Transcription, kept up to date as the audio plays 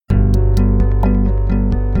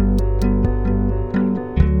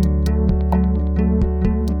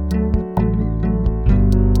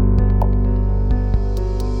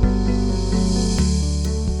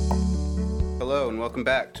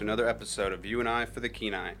to another episode of You and I for the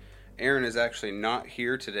Kenai. Aaron is actually not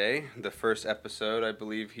here today. The first episode, I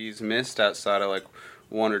believe he's missed outside of like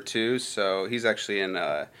one or two. So he's actually in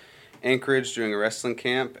Anchorage doing a wrestling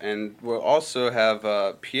camp. And we'll also have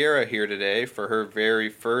Piera here today for her very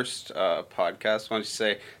first podcast. Why don't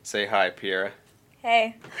you say hi, Piera?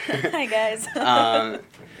 Hey. Hi, guys.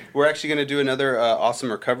 We're actually going to do another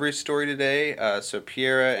awesome recovery story today. So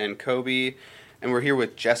Piera and Kobe, and we're here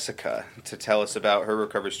with Jessica to tell us about her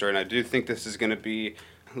recovery story. And I do think this is going to be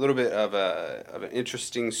a little bit of an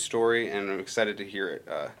interesting story, and I'm excited to hear it.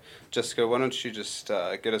 Jessica, why don't you just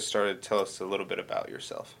get us started? Tell us a little bit about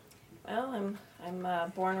yourself. Well,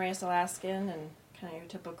 I'm born, raised Alaskan, and kind of your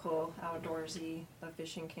typical outdoorsy, love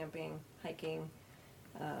fishing, camping, hiking.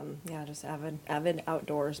 Just avid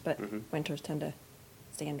outdoors, but winters tend to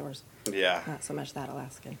stay indoors. Yeah. Not so much that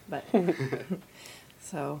Alaskan, but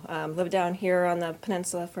so lived down here on the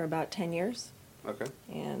peninsula for about 10 years. Okay.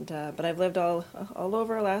 And but I've lived all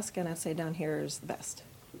over Alaska, and I'd say down here is the best.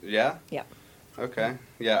 Yeah? Yeah. Okay.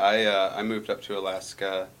 Yeah, I moved up to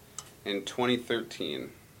Alaska in 2013,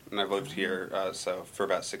 and I've lived here so for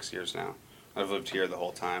about 6 years now. I've lived here the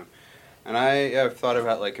whole time. And I've thought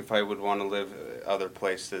about, like, if I would want to live other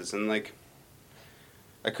places. And, like,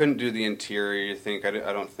 I couldn't do the interior,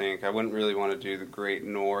 I don't think. I wouldn't really want to do the Great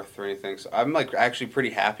North or anything. So I'm, like, actually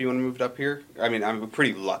pretty happy when I moved up here. I mean, I'm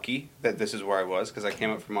pretty lucky that this is where I was, because I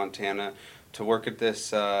came up from Montana to work at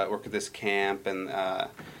this camp. And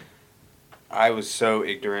I was so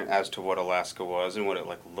ignorant as to what Alaska was and what it,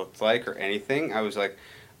 like, looked like or anything. I was, like...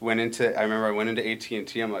 I remember I went into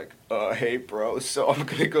AT&T, I'm like, hey bro, so I'm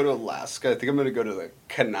going to go to Alaska. I think I'm going to go to the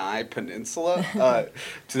Kenai Peninsula.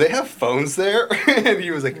 Do they have phones there? And he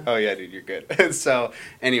was like, oh yeah, dude, you're good. And so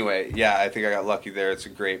anyway, yeah, I think I got lucky there. It's a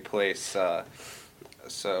great place.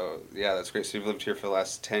 So yeah, that's great. So you've lived here for the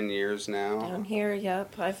last 10 years now? Down here,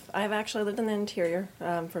 yep. I've actually lived in the interior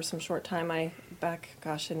for some short time. In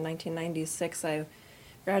 1996, I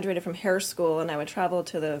graduated from hair school, and I would travel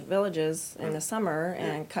to the villages in the summer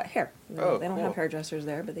and cut hair. Oh, they don't cool. have hairdressers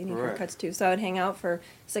there, but they need Right. haircuts too. So I would hang out for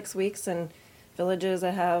 6 weeks in villages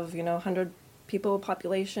that have 100 people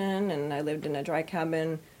population, and I lived in a dry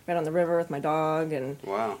cabin right on the river with my dog, and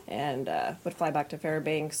Wow. and would fly back to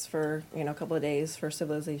Fairbanks for a couple of days for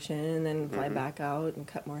civilization, and then fly back out and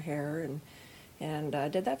cut more hair, and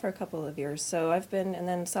did that for a couple of years. So I've been, and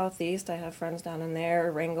then Southeast, I have friends down in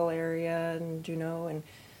there, Wrangell area, and Juneau, and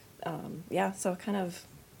so kind of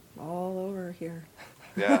all over here.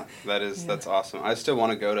 Yeah, that's awesome. I still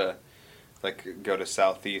want to go to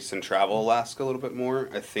Southeast and travel Alaska a little bit more.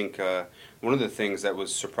 I think one of the things that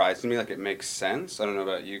was surprising to me, like, it makes sense. I don't know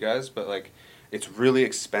about you guys, but like, it's really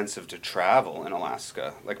expensive to travel in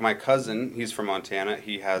Alaska. Like, my cousin, he's from Montana.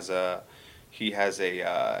 He has a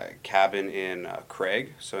cabin in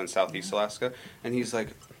Craig, so in Southeast Alaska, and he's like,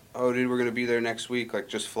 oh, dude, we're going to be there next week, like,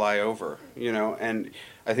 just fly over, and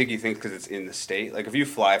I think he thinks because it's in the state. Like, if you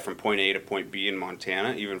fly from point A to point B in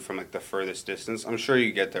Montana, even from, like, the furthest distance, I'm sure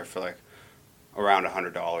you get there for, like, around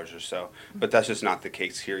 $100 or so, but that's just not the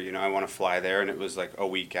case here. I want to fly there, and it was, like, a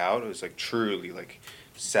week out. It was, like, truly, like,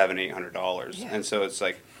 $700-800, and so it's,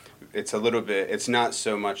 like, it's a little bit, it's not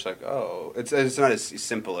so much like, it's not as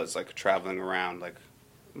simple as, like, traveling around, like,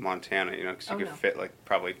 Montana, because you could fit, like,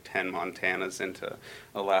 probably 10 Montanas into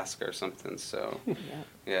Alaska or something, so,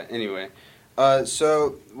 yeah, anyway.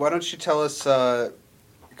 So why don't you tell us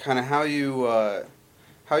kind of how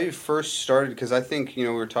you first started, because I think, we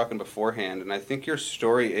were talking beforehand, and I think your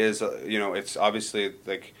story is, it's obviously,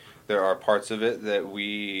 like, there are parts of it that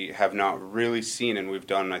we have not really seen, and we've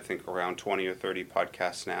done, I think, around 20 or 30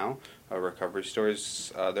 podcasts now, recovery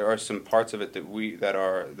stories. There are some parts of it that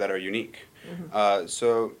are unique.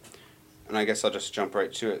 So, and I guess I'll just jump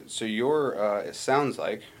right to it. So your, it sounds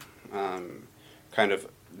like, kind of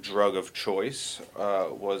drug of choice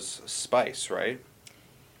was spice, right?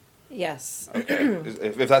 Yes. Okay.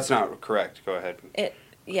 If that's not correct, go ahead.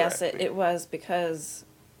 It was because,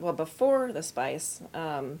 well, before the spice,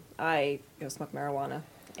 I smoked marijuana,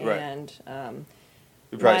 and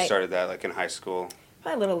you probably started that like in high school.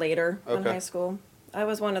 Probably a little later in Okay. high school. I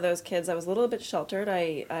was one of those kids. I was a little bit sheltered.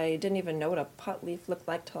 I didn't even know what a pot leaf looked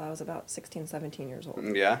like till I was about 16, 17 years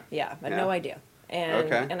old. Yeah? Yeah, I had no idea.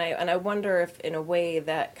 And I wonder if in a way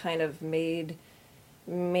that kind of made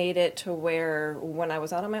it to where when I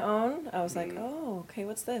was out on my own, I was like, oh, okay,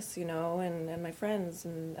 what's this, and my friends,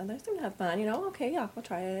 and they seem to have fun, okay, yeah, I'll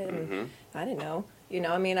try it, and I didn't know,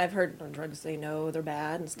 I mean, I've heard drugs say no, they're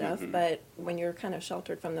bad and stuff, but when you're kind of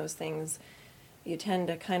sheltered from those things, you tend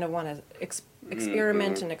to kind of want to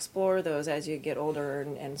experiment and explore those as you get older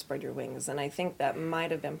and spread your wings, and I think that might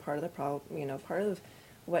have been part of the problem, part of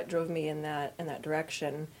what drove me in that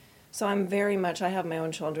direction. So I'm very much, I have my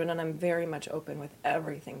own children, and I'm very much open with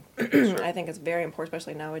everything. Sure. I think it's very important,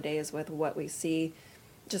 especially nowadays with what we see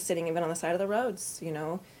just sitting even on the side of the roads,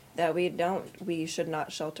 that we should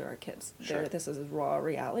not shelter our kids. Sure. This is raw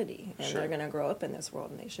reality, and Sure. they're going to grow up in this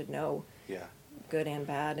world, and they should know Yeah. good and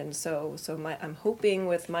bad. And so I'm hoping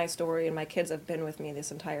with my story, and my kids have been with me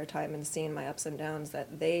this entire time and seen my ups and downs,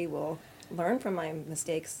 that they will learn from my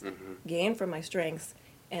mistakes, gain from my strengths,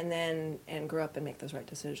 and grow up and make those right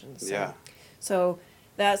decisions. Yeah. So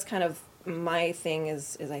that's kind of my thing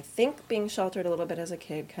is I think being sheltered a little bit as a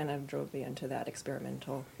kid kind of drove me into that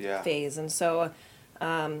experimental phase. And so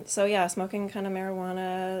smoking kind of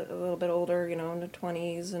marijuana a little bit older, in the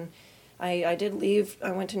 20s. And I did leave.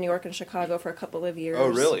 I went to New York and Chicago for a couple of years. Oh,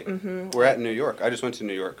 really? Mm-hmm. We're at New York. I just went to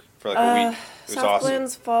New York for like a week. It was South awesome.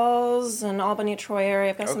 Glens Falls and Albany, Troy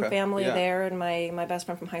area. I've got some Okay, family yeah. there, and my best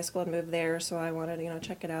friend from high school had moved there, so I wanted to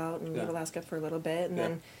check it out and Yeah. go to Alaska for a little bit, Yeah.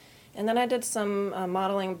 and then I did some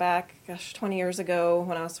modeling back 20 years ago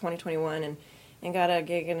when I was 21 and got a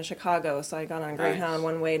gig in Chicago. So I got on Greyhound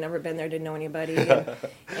one way, never been there, didn't know anybody,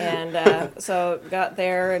 and so got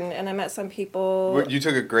there and I met some people. You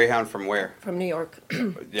took a Greyhound from where? From New York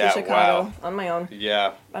Yeah, to Chicago wow. on my own.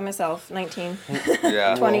 Yeah. By myself, 19.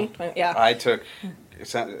 Yeah. 20, yeah. I took.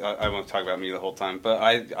 I won't talk about me the whole time, but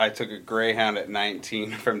I took a Greyhound at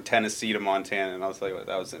 19 from Tennessee to Montana, and I was like,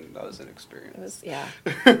 that was an experience. It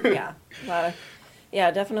was,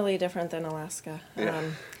 definitely different than Alaska. Yeah.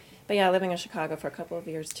 But yeah, living in Chicago for a couple of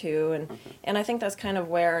years too, and I think that's kind of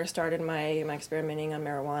where I started my experimenting on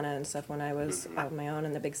marijuana and stuff when I was out on my own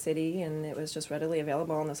in the big city, and it was just readily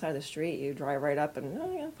available on the side of the street. You drive right up and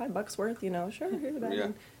 $5 worth, sure, here's a bag,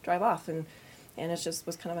 and drive off, and it just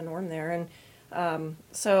was kind of a norm there, and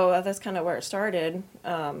so that's kind of where it started.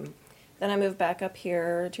 Then I moved back up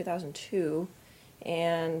here 2002,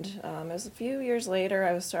 and it was a few years later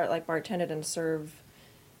I was bartended and served.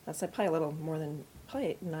 That's probably a little more than.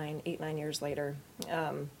 Probably 9 years later,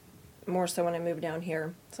 more so when I moved down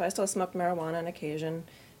here. So I still smoked marijuana on occasion.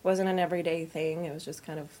 Wasn't an everyday thing. It was just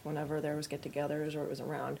kind of whenever there was get-togethers or it was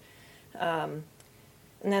around. And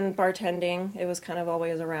then bartending, it was kind of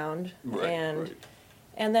always around. Right.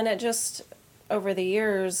 And then it just, over the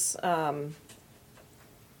years,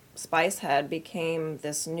 Spicehead became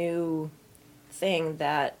this new thing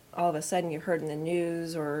that all of a sudden you heard in the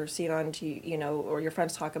news or see it on TV, or your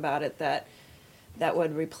friends talk about it, that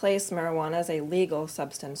would replace marijuana as a legal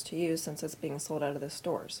substance to use since it's being sold out of the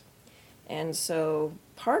stores. And so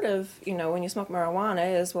part of, when you smoke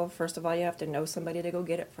marijuana is, well, first of all, you have to know somebody to go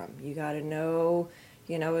get it from. You got to know,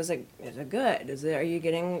 is it good? Are you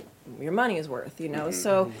getting your money's worth,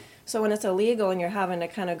 So when it's illegal and you're having to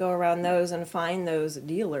kind of go around those and find those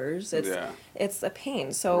dealers, it's a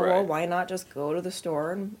pain. So, well, why not just go to the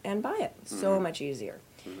store and buy it? So much easier.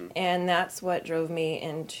 And that's what drove me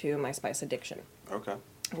into my spice addiction. Okay.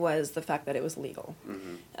 Was the fact that it was legal.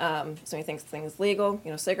 So you think things legal,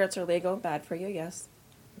 cigarettes are legal, bad for you, yes.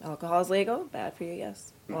 Alcohol is legal, bad for you,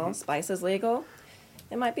 yes. Well, spice is legal,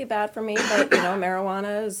 it might be bad for me, but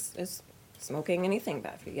marijuana is smoking anything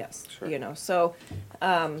bad for you, yes. Sure.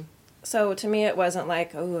 So to me it wasn't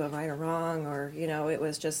like, oh, right or wrong, or it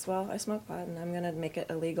was just, well, I smoke pot and I'm gonna make it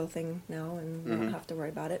a legal thing now and not have to worry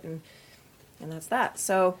about it, and that's that.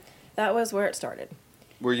 So that was where it started.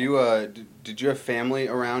 Were you, did you have family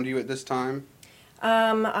around you at this time?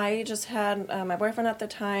 I just had my boyfriend at the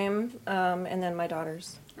time, and then my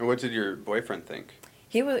daughters. And what did your boyfriend think?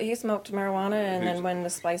 He smoked marijuana, and then when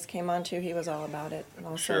the spice came on too, he was all about it. And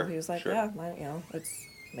also, he was like, sure. It's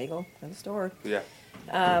legal in the store. Yeah.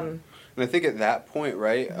 And I think at that point,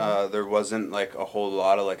 right, there wasn't like a whole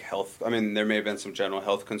lot of like health. I mean, there may have been some general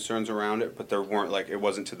health concerns around it, but there weren't it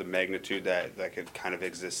wasn't to the magnitude that could kind of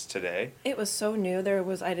exist today. It was so new. I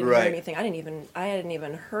didn't know anything. I hadn't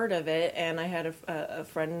even heard of it. And I had a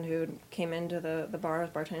friend who came into the bar. I was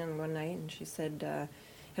bartending one night, and she said,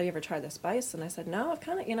 "Have you ever tried the spice?" And I said, "No, I've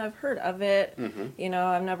kind of, I've heard of it.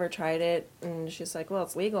 I've never tried it." And she's like, "Well,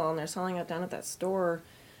 it's legal, and they're selling it down at that store."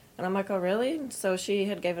 And I'm like, oh, really? So she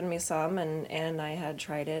had given me some, and I had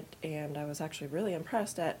tried it, and I was actually really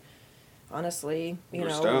impressed at, honestly,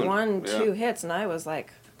 stoned. 2 hits, and I was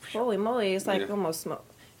like, holy moly, it's like almost smoke.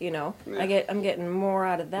 I'm getting more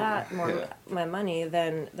out of that, my money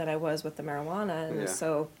than I was with the marijuana, and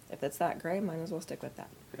so if it's that great, might as well stick with that.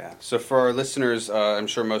 Yeah. So for our listeners, I'm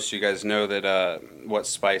sure most of you guys know that what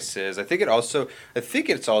spice is. I think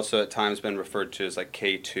it's also at times been referred to as like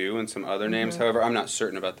K2 and some other names. However, I'm not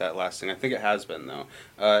certain about that last thing. I think it has been though.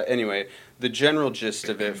 Anyway, the general gist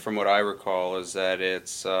of it, from what I recall, is that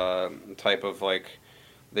it's a type of like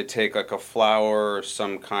they take like a flour or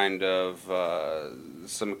some kind of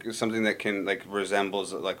something that can like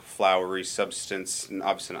resembles like floury substance, and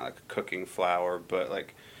obviously not like a cooking flour, but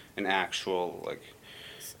like an actual like.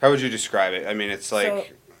 How would you describe it? I mean, it's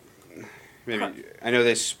like maybe I know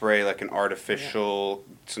they spray like an artificial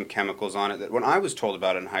some chemicals on it. That when I was told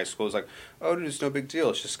about it in high school, it was like, oh, dude, it's no big deal.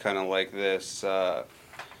 It's just kind of like this.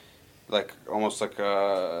 Like almost like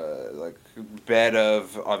a like bed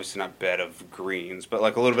of obviously not bed of greens, but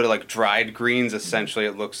like a little bit of like dried greens. Essentially,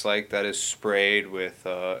 it looks like that is sprayed with.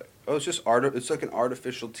 It's just It's like an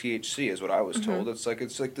artificial THC, is what I was told. It's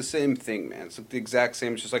like the same thing, man. It's like the exact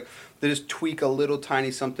same. It's just like they just tweak a little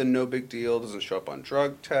tiny something, no big deal. Doesn't show up on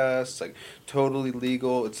drug tests. Like totally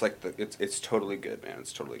legal. It's like it's totally good, man.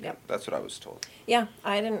 It's totally good. Yep. That's what I was told. Yeah,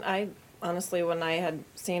 I honestly, when I had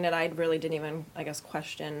seen it, I really didn't even, I guess,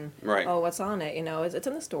 question, Right. oh, what's on it? You know, it's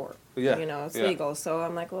in the store. Yeah. You know, it's Yeah. legal. So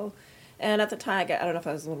I'm like, well, and at the time, I don't know if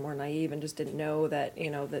I was a little more naive and just didn't know that,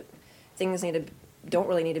 you know, that things don't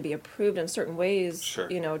really need to be approved in certain ways, Sure.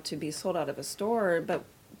 you know, to be sold out of a store,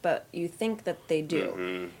 but you think that they do.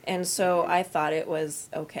 Mm-hmm. And so I thought it was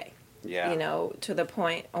okay. Yeah. You know, to the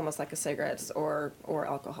point almost like a cigarettes or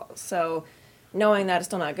alcohol. So knowing that it's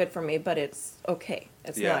still not good for me, but it's okay.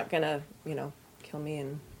 It's Yeah. not gonna, you know, kill me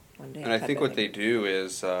in one day. And I think what they do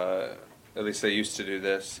is, at least they used to do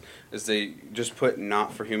this, is they just put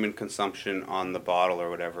not for human consumption on the bottle or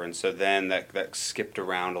whatever, and so then that skipped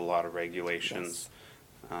around a lot of regulations.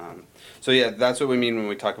 So yeah, that's what we mean when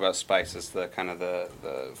we talk about spices, the kind of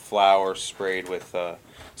the flour sprayed with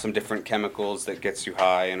some different chemicals that gets you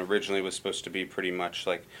high, and originally was supposed to be pretty much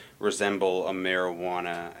like resemble a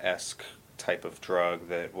marijuana-esque type of drug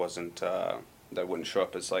that wasn't that wouldn't show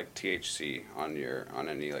up as like THC on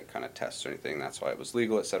any like kind of tests or anything. That's why it was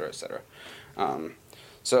legal, et cetera, et cetera.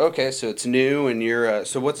 So okay, so it's new, and you're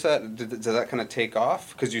so what's that? Does that kind of take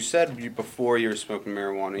off? Because you said before you were smoking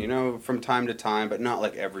marijuana, you know, from time to time, but not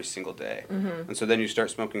like every single day. Mm-hmm. And so then you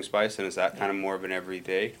start smoking spice, and is that kind of more of an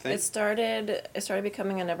everyday thing? It started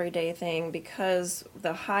becoming an everyday thing because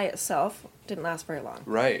the high itself didn't last very long.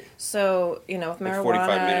 Right. So, you know, with marijuana, like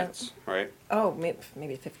 45 minutes, right? Oh,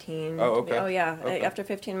 maybe 15. Oh, okay. Oh, yeah. Okay. After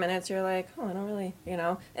 15 minutes, you're like, oh, I don't really, you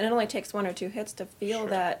know. And it only takes one or two hits to feel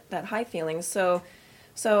that high feeling. So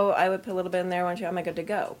I would put a little bit in there, am I good to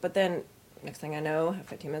go? But then, next thing I know,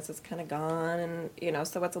 15 minutes is kind of gone, and, you know,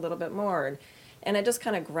 so it's a little bit more. And it just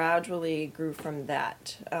kind of gradually grew from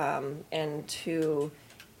that into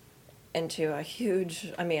a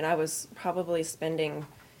huge, I mean, I was probably spending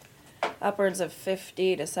upwards of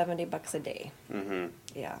 $50 to $70 a day. Mm-hmm.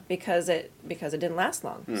 Yeah, because it didn't last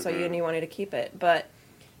long, so you wanted to keep it. But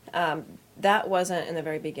that wasn't in the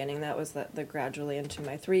very beginning. That was the gradually into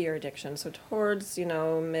my 3-year addiction. So towards, you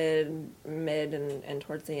know, mid and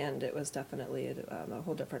towards the end, it was definitely a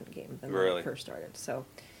whole different game than when I first started. So,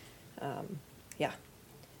 yeah.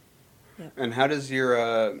 Yep. And how does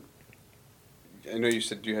your I know you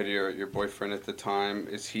said you had your boyfriend at the time.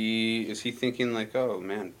 Is he thinking like, oh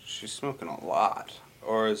man, she's smoking a lot,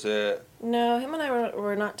 or is it? No, him and I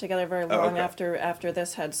were not together very long okay. after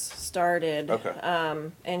this had started. Okay.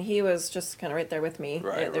 And he was just kind of right there with me.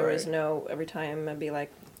 Right. There was no, every time I'd be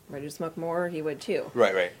like, ready to smoke more, he would too.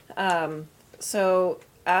 Right. So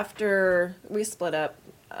after we split up,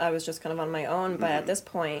 I was just kind of on my own. But at this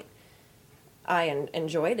point, I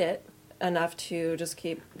enjoyed it enough to just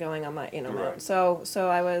keep going on my, you know, my own. So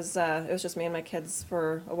I was, it was just me and my kids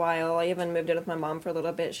for a while. I even moved in with my mom for a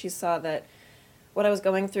little bit. She saw that what I was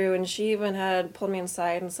going through, and she even had pulled me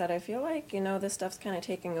inside and said, I feel like, you know, this stuff's kind of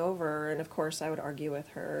taking over. And of course I would argue with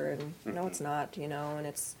her, and no, it's not, you know,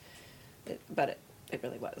 and but it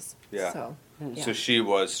really was. Yeah. So, yeah. So she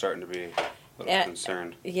was starting to be a little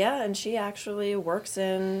concerned. Yeah, and she actually works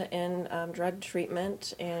in drug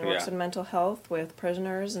treatment and works in mental health with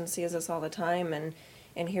prisoners and sees this all the time.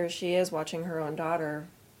 And here she is watching her own daughter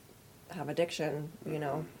have addiction, you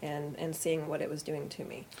know, and seeing what it was doing to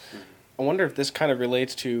me. I wonder if this kind of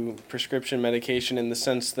relates to prescription medication in the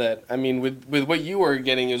sense that, I mean, with what you were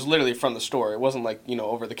getting, it was literally from the store. It wasn't like, you know,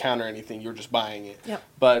 over the counter or anything. You were just buying it. Yep.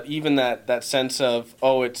 But even that sense of,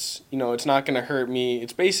 oh, it's, you know, it's not going to hurt me.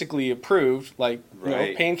 It's basically approved, like, you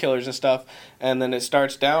know, painkillers and stuff. And then it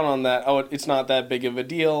starts down on that, oh, it's not that big of a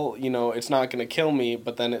deal. You know, it's not going to kill me.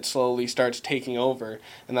 But then it slowly starts taking over.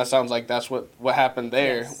 And that sounds like that's what happened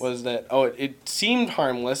there, was that, oh, it seemed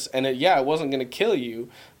harmless. And it wasn't going to kill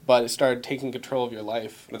you. But it started taking control of your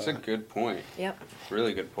life. That's a good point. Yep.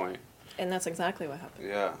 Really good point. And that's exactly what happened.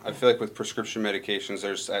 Yeah. I feel like with prescription medications,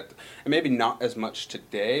 and maybe not as much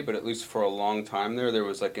today, but at least for a long time there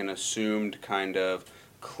was like an assumed kind of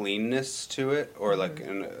cleanness to it, or like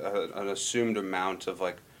an assumed amount of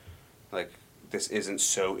like this isn't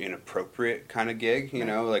so inappropriate kind of gig, you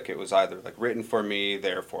know, like it was either like written for me,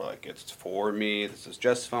 therefore like it's for me, this is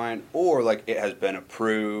just fine, or like it has been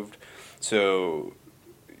approved, so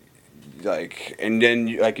like, and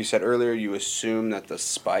then like you said earlier, you assume that the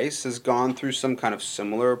spice has gone through some kind of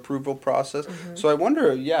similar approval process. So I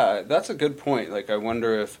wonder, yeah, that's a good point. Like I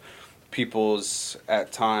wonder if people's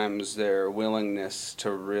at times their willingness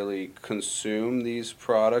to really consume these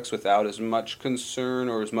products without as much concern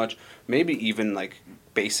or as much maybe even like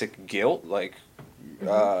basic guilt like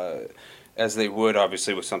as they would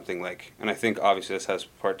obviously with something like, and I think obviously this has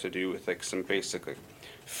part to do with like some basic like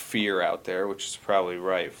fear out there, which is probably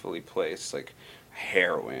rightfully placed, like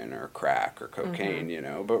heroin or crack or cocaine, you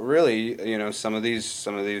know, but really, you know, some of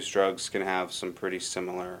these drugs can have some pretty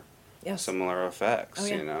similar effects,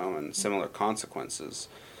 you know, and similar consequences.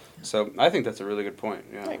 So I think that's a really good point.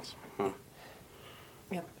 Yeah. Thanks.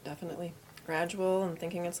 Yep, definitely. Gradual and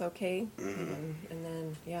thinking it's okay, and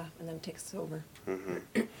then it takes over. And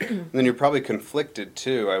then you're probably conflicted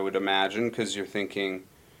too, I would imagine, because you're thinking,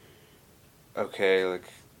 okay, like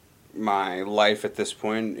my life at this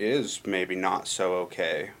point is maybe not so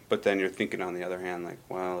okay, but then you're thinking on the other hand like,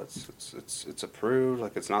 well, it's approved,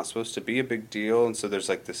 like it's not supposed to be a big deal, and so there's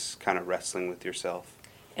like this kind of wrestling with yourself.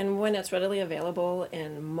 And when it's readily available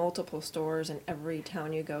in multiple stores in every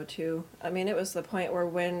town you go to, I mean, it was the point where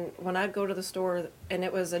when I'd go to the store and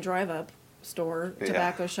it was a drive-up store,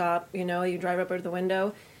 tobacco shop, you know, you drive up to the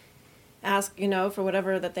window, ask, you know, for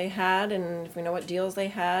whatever that they had, and if we know what deals they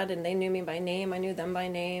had, and they knew me by name, I knew them by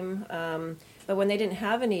name. But when they didn't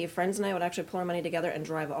have any, friends and I would actually pull our money together and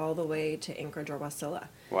drive all the way to Anchorage or Wasilla.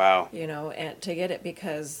 Wow. You know, and to get it,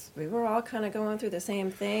 because we were all kind of going through the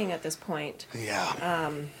same thing at this point.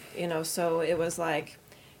 Yeah. You know, so it was like,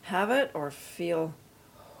 have it or feel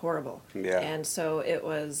horrible. Yeah. And so it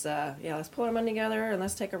was, let's pull our money together and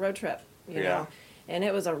let's take a road trip, you know. And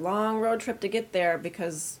it was a long road trip to get there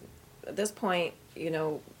because at this point, you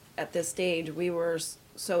know, at this stage, we were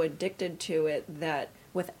so addicted to it that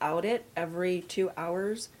without it, every 2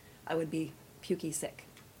 hours, I would be pukey sick.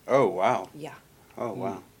 Oh, wow. Yeah. Oh,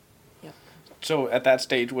 wow. Yep. So at that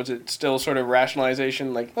stage, was it still sort of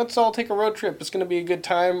rationalization, like, let's all take a road trip, it's going to be a good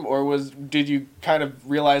time? Or did you kind of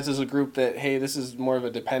realize as a group that, hey, this is more of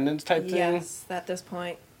a dependence type thing? Yes, at this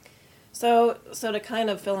point. So to kind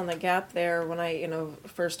of fill in the gap there, when I, you know,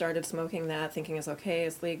 first started smoking that, thinking it's okay,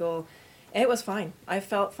 it's legal, it was fine. I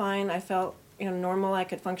felt fine. I felt, you know, normal. I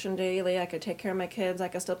could function daily. I could take care of my kids. I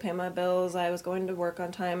could still pay my bills. I was going to work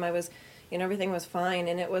on time. I was, you know, everything was fine.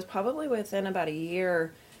 And it was probably within about a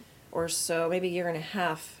year or so, maybe a year and a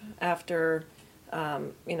half after,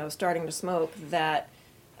 you know, starting to smoke, that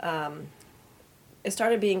it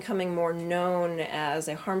started becoming more known as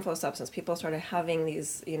a harmful substance. People started having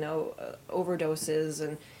these, you know,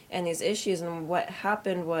 overdoses and these issues. And what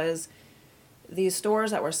happened was these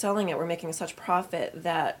stores that were selling it were making such profit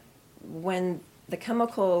that when the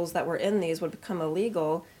chemicals that were in these would become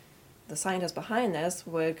illegal, the scientists behind this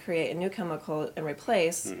would create a new chemical and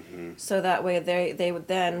replace, so that way they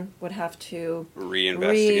would have to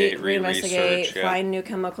reinvestigate, find new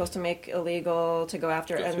chemicals to make illegal, to go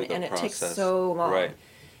after, and it takes so long. Right.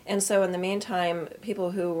 And so in the meantime,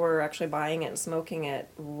 people who were actually buying it and smoking it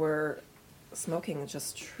were smoking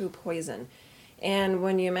just true poison. And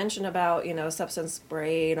when you mentioned about, you know, substance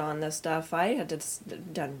sprayed on this stuff, I had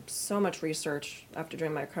done so much research after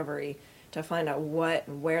doing my recovery to find out what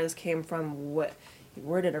and where this came from,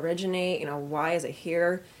 where did it originate, you know, why is it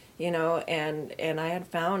here, you know, and I had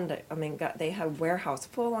found, I mean, they had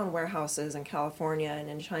full-on warehouses in California and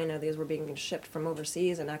in China. These were being shipped from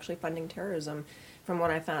overseas and actually funding terrorism, from what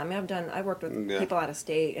I found. I mean, I've worked with people out of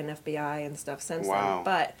state and FBI and stuff since then,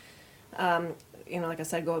 but you know, like I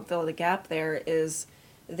said, go and fill the gap there is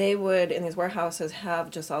they would, in these warehouses, have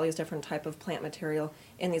just all these different type of plant material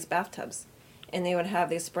in these bathtubs. And they would have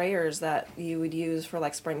these sprayers that you would use for,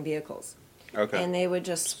 like, spraying vehicles. Okay. And they would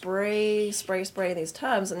just spray these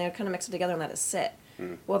tubs, and they would kind of mix it together and let it sit.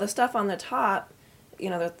 Well, the stuff on the top, you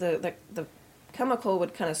know, the chemical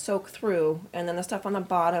would kind of soak through, and then the stuff on the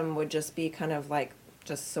bottom would just be kind of, like,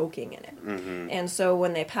 just soaking in it. And so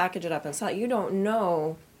when they package it up and sell it, you don't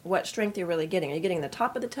know what strength you're really getting. Are you getting the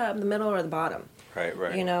top of the tub, the middle, or the bottom?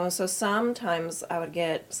 Right. You know, so sometimes I would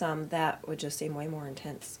get some that would just seem way more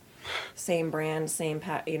intense. Same brand, same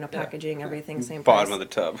packaging, everything, same price. Bottom of the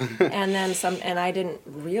tub. And then some, and I didn't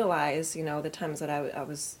realize, you know, the times that I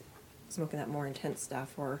was smoking that more intense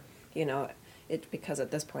stuff, or, you know, because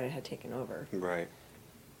at this point it had taken over. Right.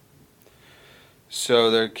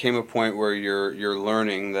 So there came a point where you're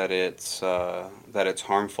learning that it's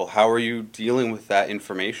harmful. How are you dealing with that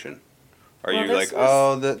information? Are you like,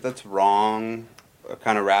 oh, that's wrong?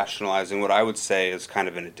 Kind of rationalizing what I would say is kind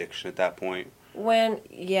of an addiction at that point.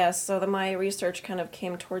 Yes, so my research kind of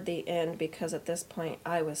came toward the end because at this point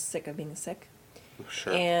I was sick of being sick.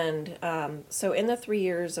 Sure. And so in the 3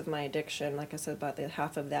 years of my addiction, like I said, about the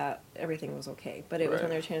half of that, everything was okay. But it was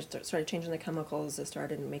when they started changing the chemicals that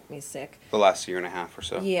started to make me sick. The last year and a half or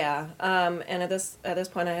so. Yeah. And at this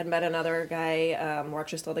point, I had met another guy. We're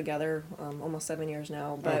actually still together, almost 7 years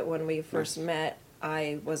now. But when we first met,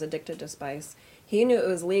 I was addicted to spice. He knew it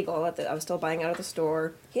was legal. I was still buying out of the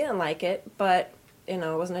store. He didn't like it, but it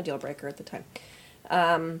wasn't a deal breaker at the time.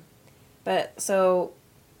 But so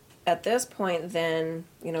at this point, then,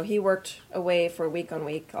 he worked away for week on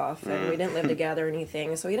week off, and we didn't live together or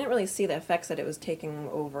anything. So he didn't really see the effects that it was taking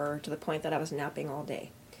over to the point that I was napping all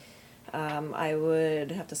day. I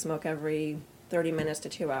would have to smoke every 30 minutes to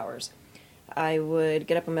 2 hours. I would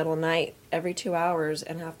get up in the middle of the night every 2 hours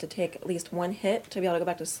and have to take at least one hit to be able to go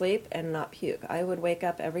back to sleep and not puke. I would wake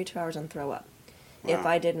up every 2 hours and throw up if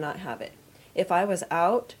I did not have it. If I was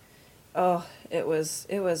out, it was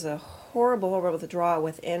a horrible withdrawal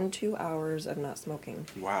within 2 hours of not smoking.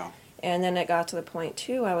 Wow. And then it got to the point,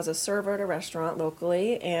 too, I was a server at a restaurant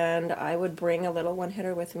locally, and I would bring a little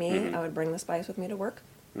one-hitter with me. Mm-hmm. I would bring the spice with me to work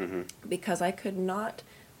because I could not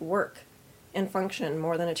work and function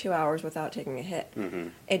more than 2 hours without taking a hit. Mm-hmm.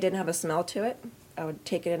 It didn't have a smell to it. I would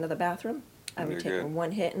take it into the bathroom. I would take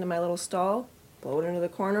one hit into my little stall, blow it into the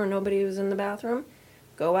corner, nobody was in the bathroom,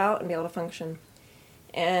 go out and be able to function.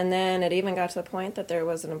 And then it even got to the point that there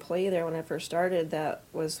was an employee there when I first started that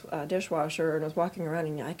was a dishwasher and was walking around,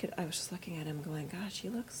 and I was just looking at him going, gosh, he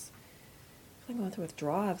looks like going through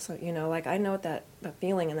withdrawal. So, like I know what that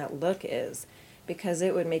feeling and that look is, because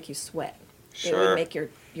it would make you sweat. Sure. It would make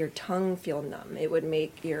your tongue feel numb. It would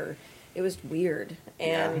make it was weird.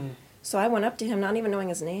 And so I went up to him, not even knowing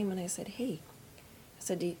his name, and I said, hey,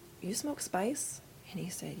 do you smoke spice? And he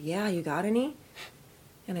said, yeah, you got any?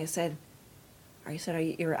 And I said,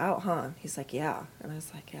 you're out, huh? He's like, yeah. And I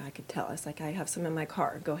was like, yeah, I could tell. I was like, I have some in my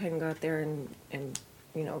car. Go ahead and go out there and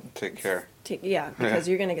take care. Because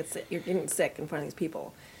you're gonna get sick. You're getting sick in front of these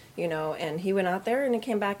people, And he went out there and he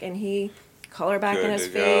came back and he color back in his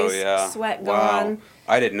face, sweat gone.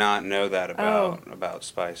 I did not know that about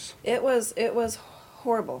spice. It was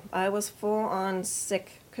horrible. I was full on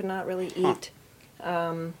sick. Could not really eat.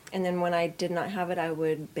 And then when I did not have it, I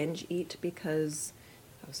would binge eat because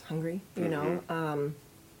I was hungry, and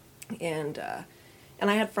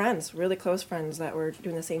I had friends, really close friends, that were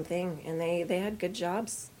doing the same thing, and they had good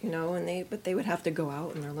jobs, but they would have to go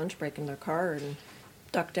out in their lunch break in their car and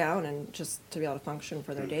duck down and just to be able to function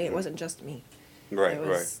for their day. It wasn't just me. Right, it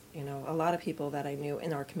was, a lot of people that I knew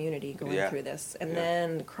in our community going through this, and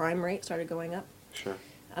then crime rate started going up. Sure.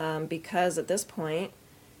 Because at this point,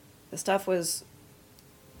 the stuff was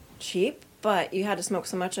cheap, but you had to smoke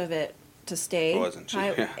so much of it to stay. It wasn't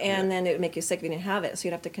cheap. And then it would make you sick if you didn't have it, so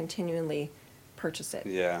you'd have to continually purchase it.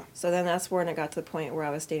 Yeah. So then that's when it got to the point where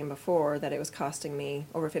I was stating before that it was costing me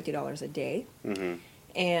over $50 a day. Mm-hmm.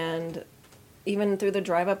 And even through the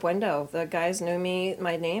drive-up window, the guys knew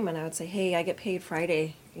my name, and I would say, hey, I get paid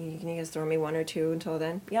Friday. Can you guys throw me one or two until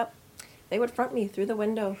then? Yep. They would front me through the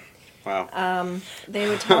window. Wow. They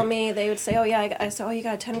would tell me, they would say, oh, yeah, I said, you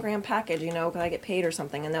got a 10-gram package, because I get paid or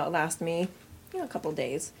something, and that would last me, a couple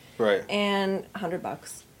days. Right. And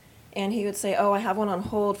 $100. And he would say, oh, I have one on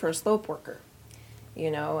hold for a slope worker.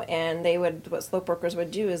 And what slope workers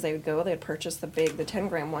would do is they'd purchase the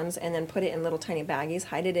 10-gram ones and then put it in little tiny baggies,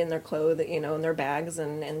 hide it in their clothes, in their bags,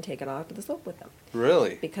 and take it off to the slope with them.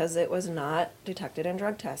 Really? Because it was not detected in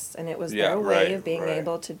drug tests, and it was their way of being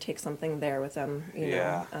able to take something there with them,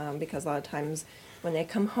 because a lot of times when they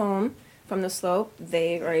come home from the slope,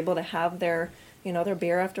 they are able to have their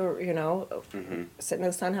beer after, sit in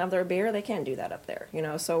the sun, have their beer. They can't do that up there,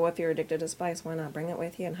 So if you're addicted to spice, why not bring it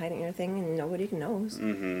with you and hide it in your thing, and nobody knows.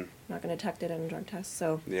 Mm-hmm. Not going to detect it in a drug test.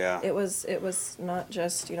 So it was not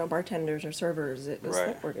just, bartenders or servers. It was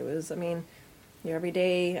work. It was, your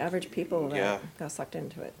everyday average people that got sucked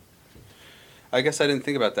into it. I guess I didn't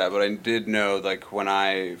think about that, but I did know, when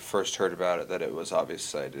I first heard about it, that it was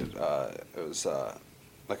obvious. It was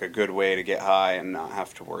like a good way to get high and not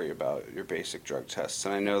have to worry about your basic drug tests.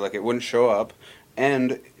 And I know it wouldn't show up,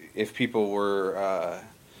 and if people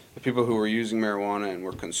who were using marijuana and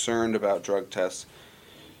were concerned about drug tests,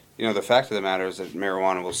 the fact of the matter is that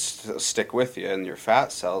marijuana will stick with you in your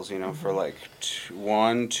fat cells, for like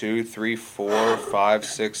 1, 2, 3, 4, 5,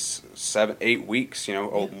 6, 7, 8 weeks, a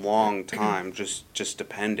long time, just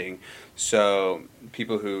depending. So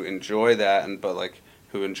people who enjoy that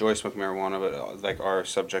who enjoy smoking marijuana but like are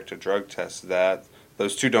subject to drug tests, that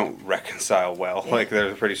those two don't reconcile well. Like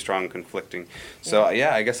they're pretty strong conflicting. So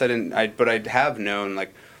I guess but I have known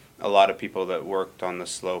like a lot of people that worked on the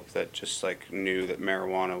slope that just like knew that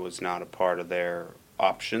marijuana was not a part of their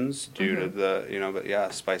options due to the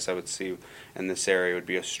but spice I would see in this area would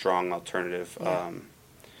be a strong alternative.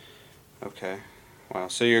 Okay. Wow.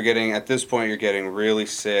 So at this point you're getting really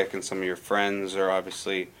sick, and some of your friends are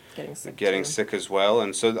obviously getting sick as well,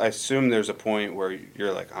 and so I assume there's a point where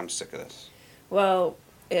you're like, I'm sick of this. Well,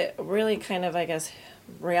 it really kind of, I guess,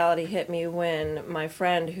 reality hit me when my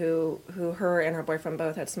friend who her and her boyfriend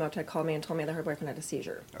both had smoked had called me and told me that her boyfriend had a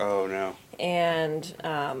seizure. Oh no. And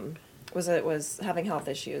was having health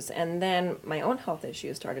issues, and then my own health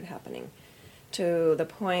issues started happening to the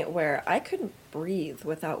point where I couldn't breathe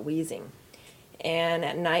without wheezing. And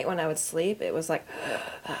at night when I would sleep, it was like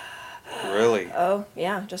Really? Oh,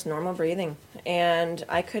 yeah, just normal breathing. And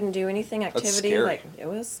I couldn't do anything activity. That's scary. Like, it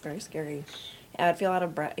was very scary. I'd feel out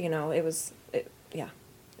of breath, it was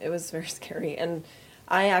very scary. And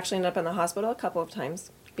I actually ended up in the hospital a couple of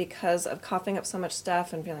times because of coughing up so much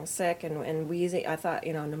stuff and feeling sick and wheezing. I thought,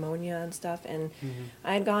 pneumonia and stuff. And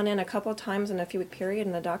I had gone in a couple of times in a few-week period,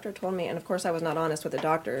 and the doctor told me, and of course I was not honest with the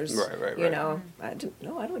doctors. Right. I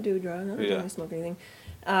don't do drugs, I don't smoke anything.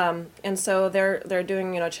 And so they're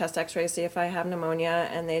doing, chest x-rays, see if I have pneumonia,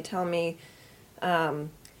 and they tell me, they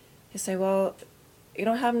say, well, you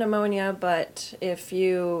don't have pneumonia, but if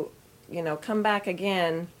you, come back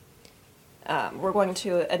again, we're going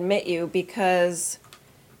to admit you because,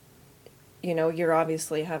 you're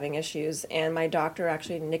obviously having issues. And my doctor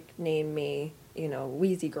actually nicknamed me,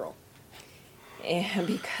 Wheezy Girl. And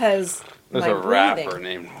because there's my a breathing, rapper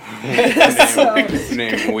named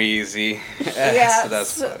named Wheezy. Yeah, so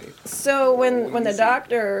that's funny. So when the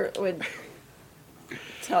doctor would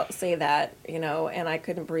say that, and I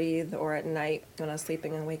couldn't breathe, or at night when I was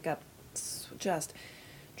sleeping and wake up just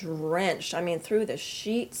drenched, through the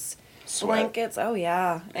sheets, blankets, oh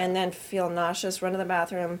yeah, and then feel nauseous, run to the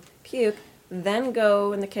bathroom, puke, then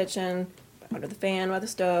go in the kitchen, under the fan by the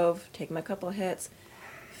stove, take my couple of hits,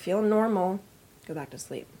 feel normal, go back to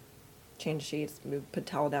sleep. Change sheets, put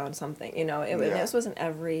towel down, something. This was an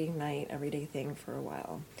every night, everyday thing for a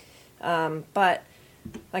while. But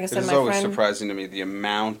like I said, my friend. It's always surprising to me the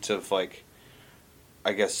amount of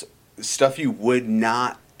stuff you would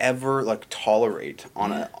not ever tolerate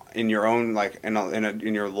in your own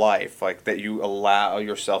in your life, that you allow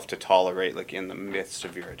yourself to tolerate in the midst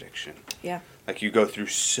of your addiction. Yeah. You go through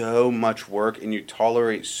so much work and you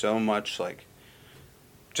tolerate so much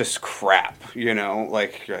just crap, you're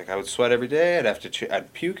I would sweat every day,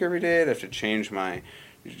 I'd puke every day, I'd have to change my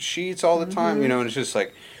sheets all the time, and it's just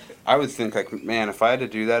I would think man, if I had to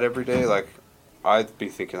do that every day, I'd be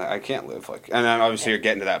thinking I can't live and then obviously you're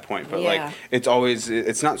getting to that point, but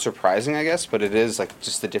it's not surprising, I guess, but it is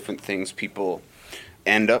just the different things people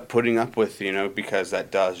end up putting up with, because that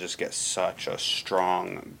does just get such a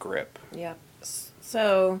strong grip. Yeah.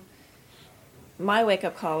 So my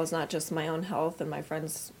wake-up call was not just my own health and my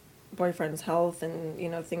boyfriend's health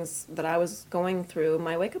and, things that I was going through.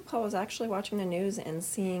 My wake-up call was actually watching the news and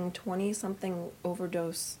seeing 20-something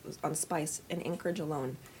overdose on spice in Anchorage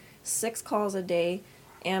alone. 6 calls a day,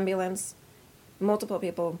 ambulance, multiple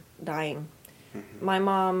people dying. Mm-hmm. My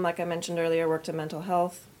mom, like I mentioned earlier, worked in mental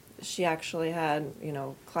health. She actually had,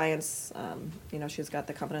 clients, she's got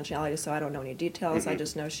the confidentiality, so I don't know any details. Mm-hmm. I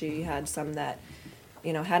just know she had some that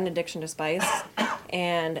had an addiction to spice.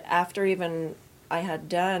 And after even I had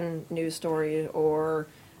done news story or,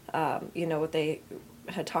 what they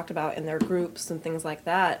had talked about in their groups and things like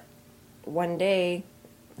that, one day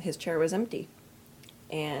his chair was empty.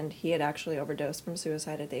 And he had actually overdosed from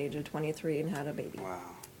suicide at the age of 23 and had a baby. Wow.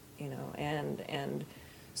 And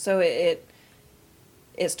so it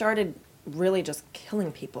started really just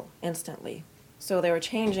killing people instantly. So they were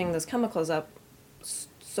changing those chemicals up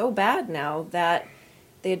so bad now that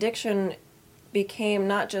the addiction became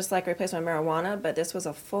not just replacement marijuana, but this was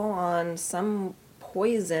a full-on some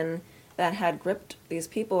poison that had gripped these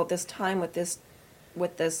people at this time with this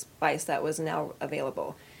spice that was now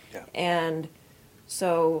available. Yeah. And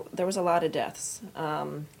so there was a lot of deaths.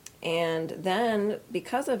 And then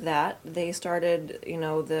because of that, they started,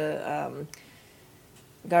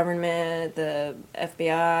 government, the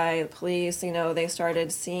FBI, the police, they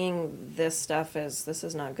started seeing this stuff as this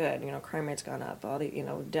is not good. Crime rate's gone up. All the,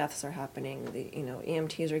 deaths are happening. The,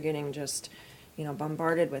 EMTs are getting just,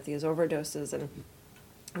 bombarded with these overdoses and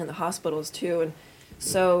the hospitals too. And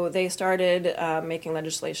so they started making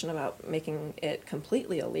legislation about making it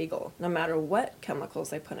completely illegal, no matter what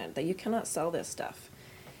chemicals they put in, that you cannot sell this stuff.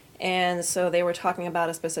 And so they were talking about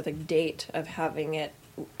a specific date of having it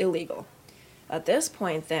illegal. At this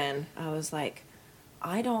point then, I was like,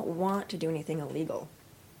 I don't want to do anything illegal.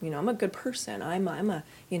 I'm a good person. I'm a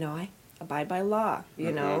I abide by law,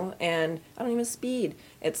 and I don't even speed.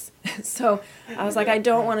 It's so I was like, I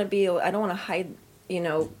don't want to hide,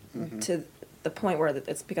 to the point where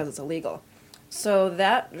it's because it's illegal. So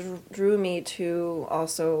that drew me to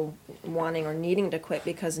also wanting or needing to quit,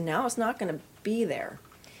 because now it's not going to be there.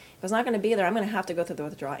 If it's not going to be there, I'm going to have to go through the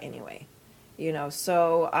withdrawal anyway.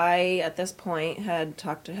 So I, at this point, had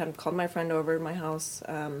called my friend over to my house,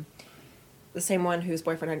 the same one whose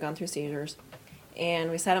boyfriend had gone through seizures,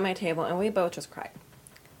 and we sat at my table, and we both just cried.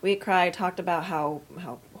 We cried, talked about how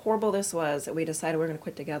horrible this was, that we decided we were going to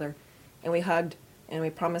quit together, and we hugged, and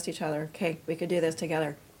we promised each other, okay, we could do this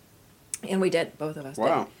together. And we did, both of us did.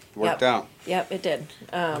 Wow, worked out. Yep, it did.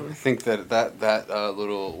 I think that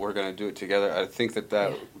little, we're going to do it together, I think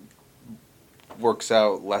that works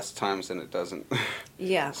out less times than it doesn't.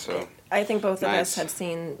 Yeah. So I think both of nice. us had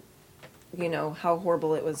seen, how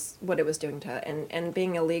horrible it was, what it was doing to, and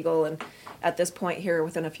being illegal. And at this point here,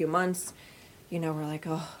 within a few months, we're like,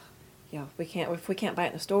 oh, yeah, if we can't buy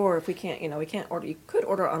it in a store, if we can't, we can't order. You could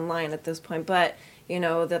order online at this point, but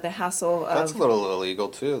the hassle of. That's a little illegal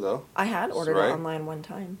too, though. I had ordered it online one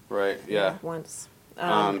time. Right. Yeah. Once.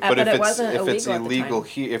 But it if wasn't it's illegal illegal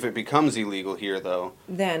here, if it becomes illegal here, though,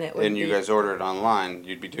 then it would. And you guys order it online,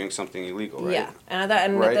 you'd be doing something illegal, right? Yeah, and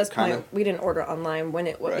at this point, kinda? we didn't order online when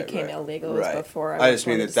it became illegal. It was before. I just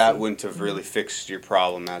mean that wouldn't have really fixed your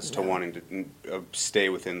problem as to wanting to stay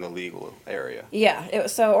within the legal area. Yeah,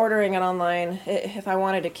 so ordering it online, if I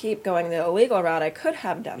wanted to keep going the illegal route, I could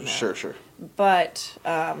have done that. Sure. But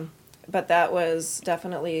that was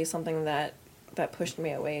definitely something that pushed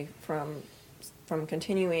me away from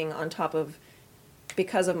continuing on top of,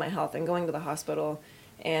 because of my health and going to the hospital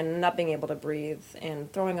and not being able to breathe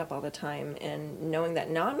and throwing up all the time, and knowing that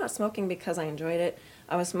now I'm not smoking because I enjoyed it.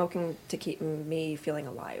 I was smoking to keep me feeling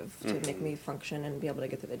alive, to make me function and be able to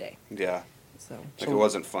get through the day. Yeah. So it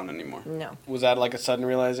wasn't fun anymore. No. Was that like a sudden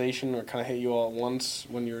realization, or kind of hit you all at once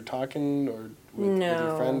when you were talking, or with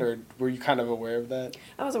your friend, or were you kind of aware of that?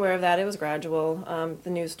 I was aware of that. It was gradual.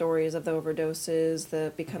 The news stories of the overdoses,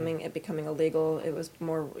 it becoming illegal. It was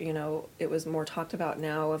more, it was more talked about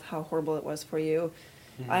now of how horrible it was for you.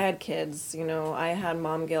 Mm-hmm. I had kids, I had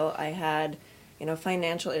mom guilt. I had,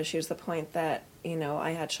 financial issues, the point that,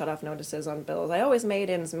 I had shut off notices on bills. I always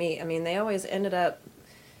made ends meet. I mean, they always ended up,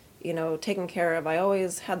 taken care of. I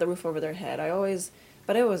always had the roof over their head.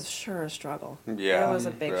 But it was sure a struggle. Yeah. It was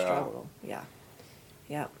a big struggle. Yeah.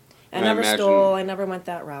 Yeah. I And never I imagine- stole. I never went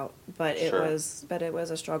that route. But it Sure.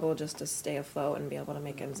 was a struggle just to stay afloat and be able to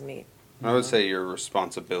make ends meet. I would say your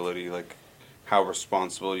responsibility, like how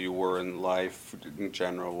responsible you were in life in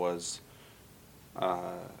general, was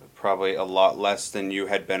probably a lot less than you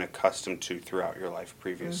had been accustomed to throughout your life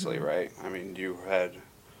previously, right? I mean, you had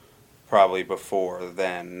probably before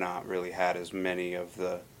then not really had as many of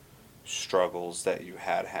the struggles that you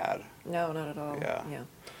had. No, not at all. Yeah.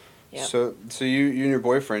 Yeah. So you and your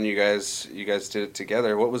boyfriend, you guys did it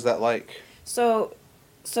together. What was that like? So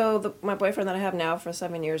my boyfriend that I have now for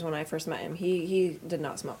 7 years, when I first met him, he did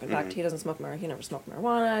not smoke. In fact, he doesn't smoke marijuana. He never smoked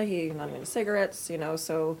marijuana. He not even cigarettes.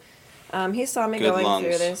 So he saw me Good going lungs.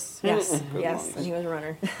 through this. Yes, Good yes, lungs. and he was a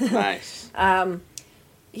runner. Nice.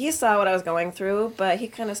 He saw what I was going through, but he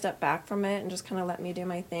kind of stepped back from it and just kind of let me do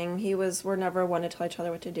my thing. We're never one to tell each other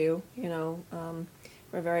what to do.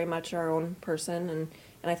 We're very much our own person, and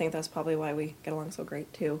I think that's probably why we get along so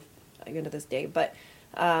great too, even to this day. But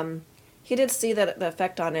he did see the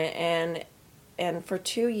effect on it, and for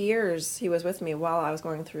 2 years he was with me while I was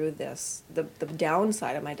going through this, the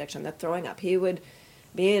downside of my addiction, the throwing up. He would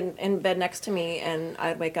be in bed next to me, and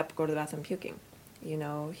I'd wake up, go to the bathroom puking. He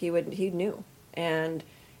knew, and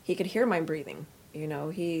he could hear my breathing.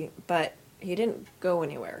 But he didn't go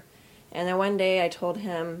anywhere. And then one day I told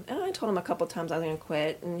him a couple times I was going to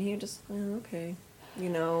quit, and he just, okay,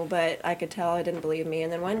 but I could tell he didn't believe me.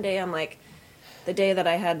 And then one day I'm like, the day that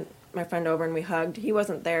I had my friend over and we hugged, he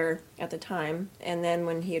wasn't there at the time. And then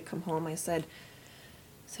when he had come home, I said,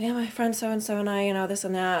 so yeah, my friend so-and-so and I, this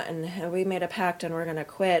and that, and we made a pact and we're going to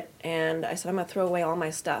quit. And I said, I'm going to throw away all my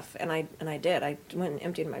stuff. And I did. I went and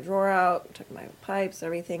emptied my drawer out, took my pipes,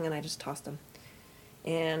 everything, and I just tossed them.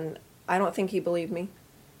 And I don't think he believed me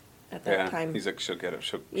at that time. He's like, she'll get it.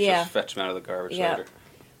 She'll fetch them out of the garbage later.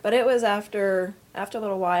 But it was after a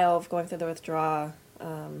little while of going through the withdrawal,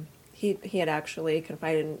 he had actually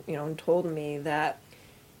confided, and told me that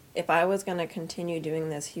if I was going to continue doing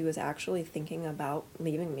this, he was actually thinking about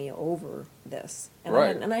leaving me over this. And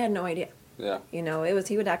I had no idea. Yeah. He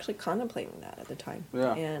was actually contemplating that at the time.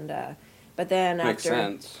 Yeah. And, but then Makes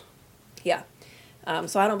sense. Yeah.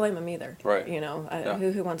 So I don't blame him either. Right.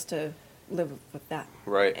 Who wants to live with that?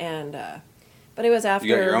 Right. And, but it was after.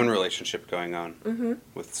 You got your own relationship going on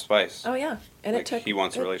with Spice. Oh, yeah. And it took. He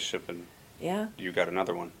wants a relationship and. Yeah. You got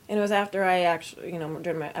another one. And it was after I actually,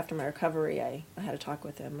 after my recovery, I had a talk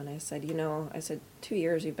with him, and I said, 2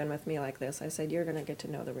 years you've been with me like this. I said, you're going to get to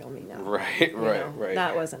know the real me now. Right.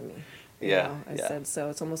 That wasn't me. I said, so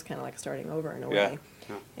it's almost kind of like starting over in a way.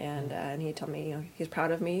 Yeah. And he told me, he's proud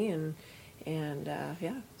of me, and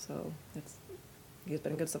so he's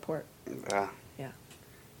been a good support. Yeah. Yeah.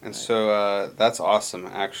 And so that's awesome,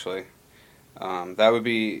 actually. That would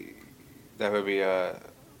be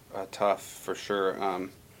tough for sure.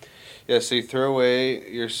 So you throw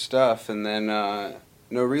away your stuff and then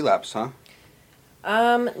no relapse, huh?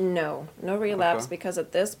 No relapse, Okay. because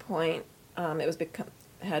at this point it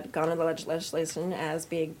had gone into legislation as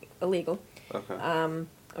being illegal. Okay.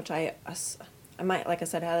 Which I might, like I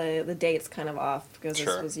said, had the dates kind of off because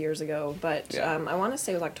this was years ago, but I want to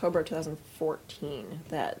say it was October 2014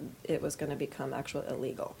 that it was going to become actually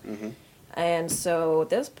illegal. Mm-hmm. And so at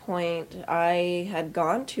this point, I had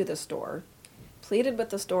gone to the store, pleaded with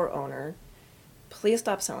the store owner, please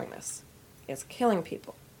stop selling this. It's killing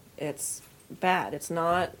people. It's bad. It's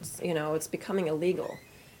not, it's becoming illegal.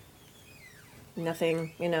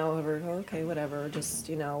 Nothing, okay, whatever, just,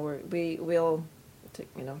 we'll, do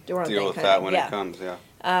our own thing. Deal with that when it comes,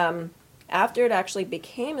 After it actually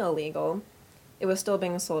became illegal, it was still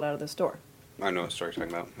being sold out of the store. I know what story you're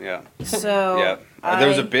talking about. Yeah. So there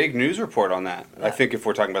was a big news report on that. I think if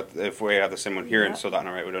we're talking about if we have the same one here in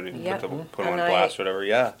Soldotna, right? We don't even put them on blast or whatever.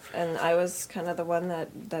 Yeah. And I was kind of the one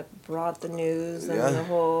that brought the news and the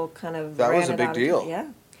whole kind of. That was a big deal. Yeah,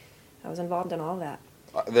 I was involved in all that.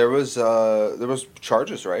 There was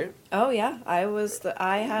charges, right? Oh yeah,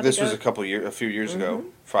 I had. This was a few years ago,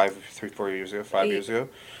 4 years ago, 5 years ago,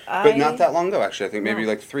 but not that long ago actually. I think maybe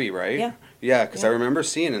like 3, right? Yeah. Yeah, because I remember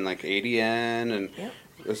seeing in like ADN and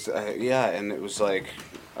it was, and it was like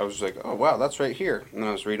I was like, oh wow, that's right here. And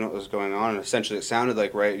I was reading what was going on, and essentially it sounded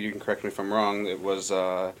like, right, you can correct me if I'm wrong, it was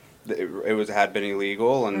had been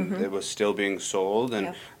illegal and it was still being sold,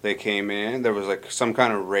 and they came in. There was like some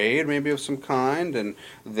kind of raid, maybe of some kind, and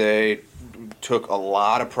they took a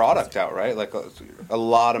lot of product out, right? Like a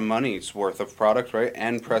lot of money's worth of product, right?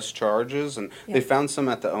 And pressed charges, and they found some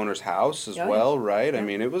at the owner's house as well, right? I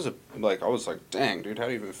mean, it was I was like, dang, dude, how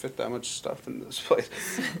do you even fit that much stuff in this place?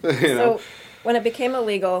 So when it became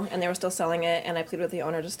illegal and they were still selling it, and I pleaded with the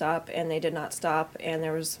owner to stop, and they did not stop, and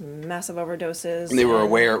there was massive overdoses. And they were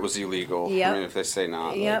aware it was illegal. Yep. I mean, if they say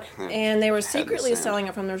not. Yep. Like, and they were secretly selling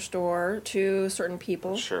it from their store to certain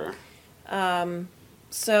people. Sure.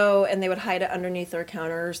 So, and they would hide it underneath their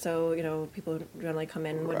counter, so, people who generally come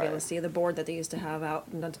in would be able to see the board that they used to have out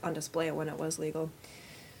on display when it was legal.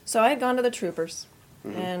 So I had gone to the troopers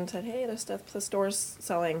and said, hey, there's stuff the store's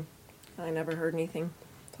selling. I never heard anything.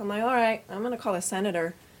 So I'm like, all right, I'm going to call the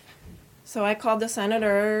senator. So I called the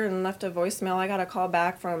senator and left a voicemail. I got a call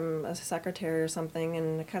back from a secretary or something,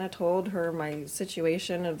 and I kind of told her my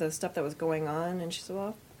situation of the stuff that was going on, and she said,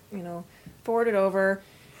 well, forward it over.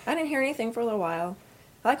 I didn't hear anything for a little while.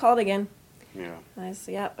 I called again. Yeah. I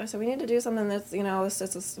said, I said, we need to do something that's,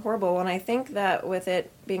 this is horrible. And I think that with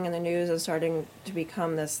it being in the news and starting to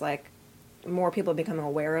become this, like, more people becoming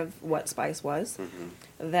aware of what Spice was,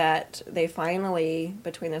 that they finally,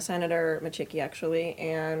 between the senator, Machiki actually,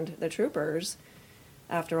 and the troopers,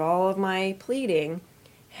 after all of my pleading,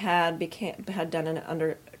 had done an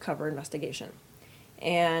undercover investigation.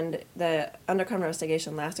 And the undercover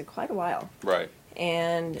investigation lasted quite a while. Right.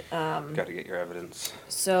 And got to get your evidence.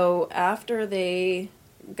 So after they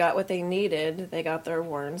got what they needed, they got their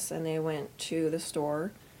warrants and they went to the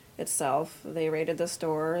store itself. They raided the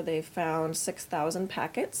store. They found 6,000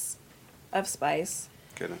 packets of Spice.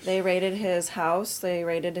 Goodness. They raided his house. They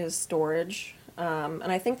raided his storage. And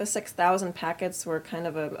I think the 6,000 packets were kind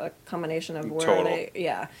of a combination of where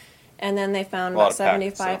Total. And then they found about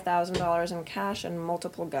 $75,000 in cash and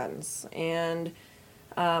multiple guns. And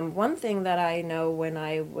One thing that I know, when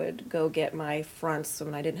I would go get my fronts,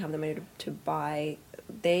 when I didn't have the money to buy,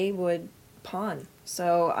 they would pawn.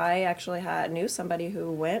 So I actually knew somebody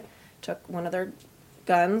who took one of their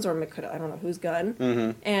guns, or I don't know whose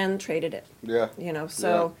gun, and traded it. Yeah.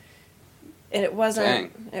 So it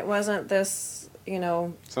wasn't this,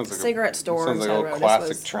 cigarette store. Sounds like a little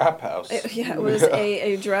classic trap house. It was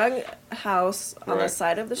a drug house on the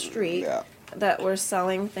side of the street that were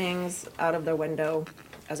selling things out of their window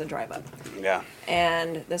as a drive-up. Yeah.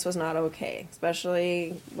 And this was not okay,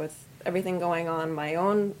 especially with everything going on, my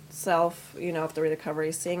own self, after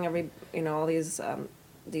recovery, seeing all these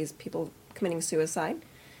people committing suicide,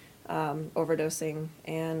 overdosing,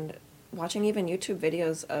 and watching even YouTube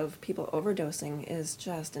videos of people overdosing is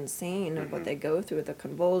just insane. Of what they go through, the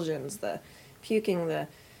convulsions, the puking, their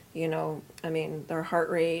heart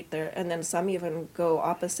rate, and then some even go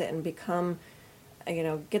opposite and become,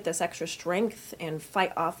 get this extra strength and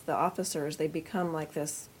fight off the officers. They become like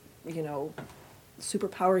this,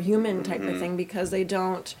 superpower human type of thing, because they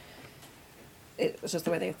don't, it's just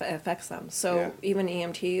the way it affects them. So even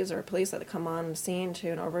EMTs or police that come on scene to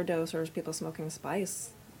an overdose, or people smoking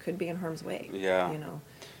spice, could be in harm's way. Yeah.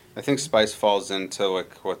 I think spice falls into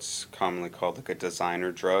like what's commonly called like a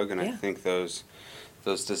designer drug, and I think those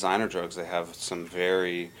designer drugs, they have some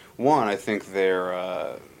I think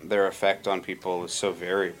their effect on people is so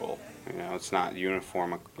variable. It's not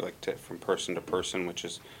uniform, like from person to person,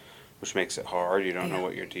 which makes it hard. You don't know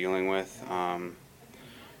what you're dealing with. And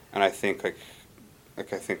I think I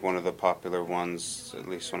think one of the popular ones, at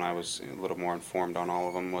least when I was a little more informed on all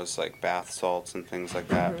of them, was like bath salts and things like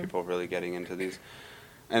that. People really getting into these.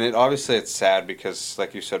 And obviously it's sad because,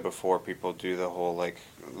 like you said before, people do the whole,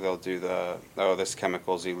 they'll do this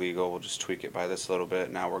chemical's illegal, we'll just tweak it by this little bit,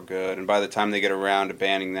 now we're good. And by the time they get around to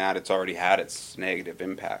banning that, it's already had its negative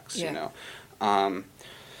impacts,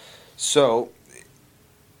 So,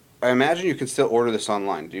 I imagine you can still order this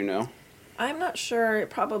online, do you know? I'm not sure.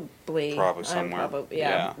 Probably somewhere.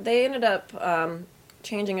 Yeah. They ended up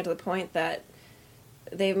changing it to the point that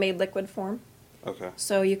they've made liquid form. Okay.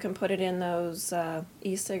 So you can put it in those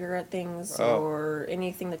e-cigarette things or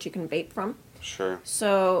anything that you can vape from. Sure.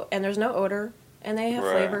 So, and there's no odor, and they have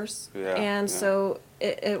flavors. Yeah. So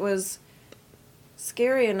it was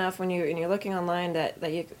scary enough when you're looking online that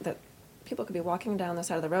people could be walking down the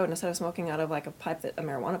side of the road, and instead of smoking out of like a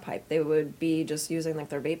marijuana pipe, they would be just using like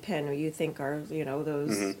their vape pen, or you think are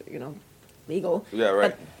those legal. Yeah, right.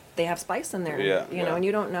 But they have spice in there. And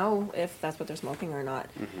you don't know if that's what they're smoking or not.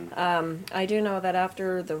 I do know that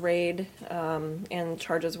after the raid and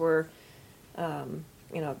charges were,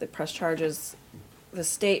 the press charges, the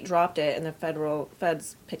state dropped it and the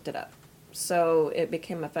feds picked it up, so it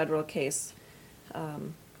became a federal case,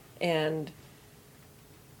 and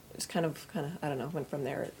just kind of I don't know, went from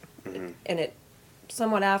there. And it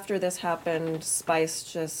somewhat after this happened, spice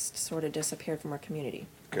just sort of disappeared from our community.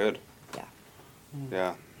 Good.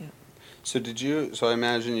 Yeah. So I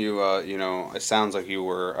imagine you it sounds like you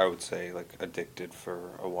were, I would say, like addicted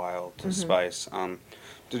for a while to spice.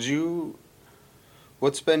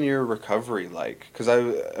 What's been your recovery like? Because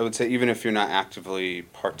I would say, even if you're not actively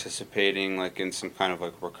participating like in some kind of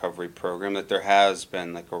like recovery program, that there has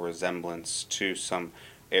been like a resemblance to some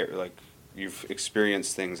like you've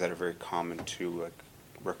experienced things that are very common to like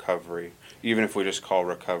recovery, even if we just call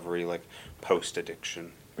recovery like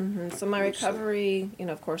post-addiction. So my recovery,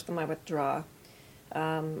 of course, my withdrawal.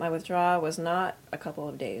 My withdrawal was not a couple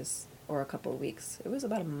of days or a couple of weeks. It was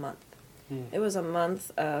about a month. It was a month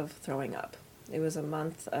of throwing up. It was a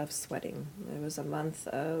month of sweating. It was a month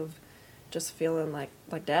of just feeling like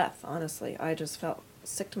death, honestly. I just felt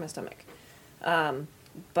sick to my stomach.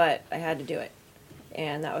 But I had to do it.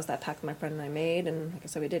 And that was that pact my friend and I made. And like I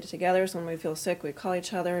said, we did it together. So when we feel sick, we call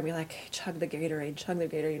each other and be like, hey, chug the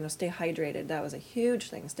Gatorade, stay hydrated. That was a huge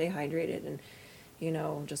thing, stay hydrated, and,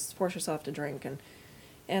 just force yourself to drink.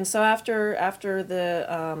 And so after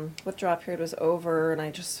the withdrawal period was over and I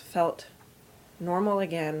just felt normal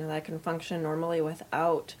again, and I can function normally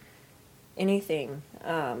without anything,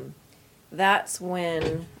 that's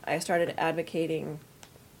when I started advocating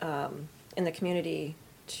in the community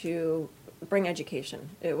to bring education.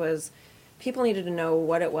 It was, people needed to know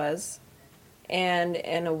what it was, and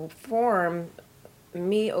in a form,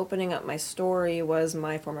 me opening up my story was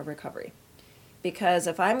my form of recovery. Because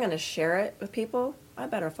if I'm going to share it with people, I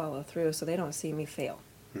better follow through so they don't see me fail.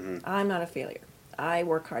 I'm not a failure. I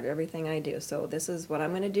work hard at everything I do, so this is what I'm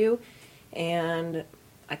going to do, and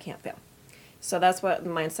I can't fail. So that's what the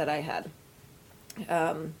mindset I had.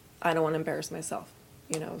 I don't want to embarrass myself,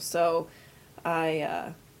 so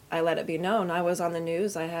I I let it be known. I was on the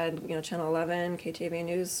news. I had, Channel 11, KTVA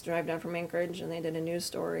News drive down from Anchorage, and they did a news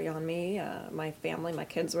story on me. My family, my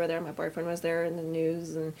kids were there, my boyfriend was there in the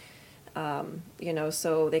news, and,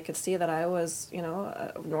 so they could see that I was,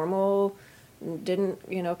 normal, didn't,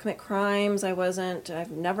 commit crimes.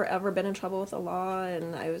 I've never ever been in trouble with the law,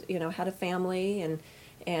 and I was, had a family,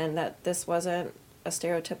 and that this wasn't a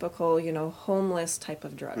stereotypical, homeless type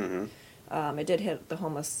of drug. Mm-hmm. It did hit the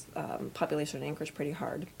homeless population in Anchorage pretty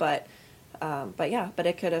hard, but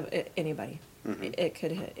it could have anybody. Mm-hmm. It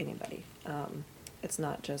could hit anybody. It's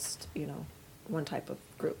not just one type of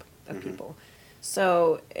group of mm-hmm. people.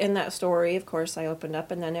 So in that story, of course, I opened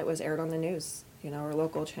up, and then it was aired on the news, our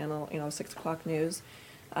local channel, 6 o'clock news.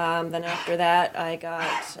 Then after that, I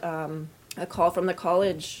got a call from the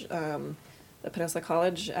college, the Penisula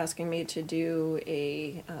College, asking me to do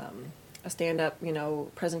a stand-up,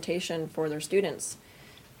 presentation for their students,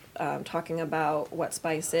 talking about what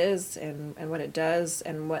spice is and what it does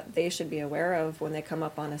and what they should be aware of when they come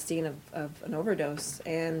up on a scene of an overdose.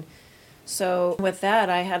 And so with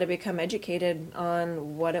that, I had to become educated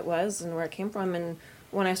on what it was and where it came from. And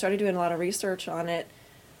when I started doing a lot of research on it,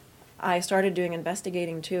 I started doing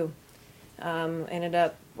investigating too. Ended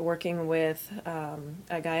up working with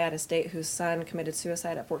a guy out of state whose son committed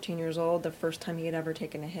suicide at 14 years old, the first time he had ever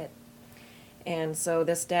taken a hit. And so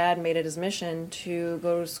this dad made it his mission to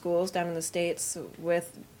go to schools down in the States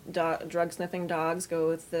with drug-sniffing dogs, go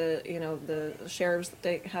with the sheriffs that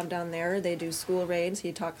they have down there. They do school raids.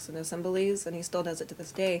 He talks in assemblies, and he still does it to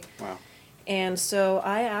this day. Wow. And so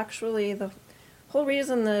the whole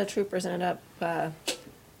reason the troopers ended up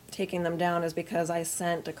taking them down is because I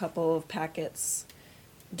sent a couple of packets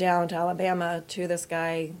down to Alabama to this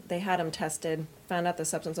guy. They had him tested, found out the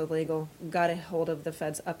substance was legal, got a hold of the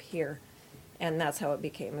feds up here, and that's how it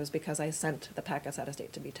became. It was because I sent the packets out of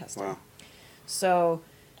state to be tested. Wow. So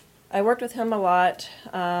I worked with him a lot,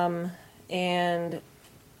 and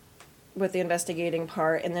with the investigating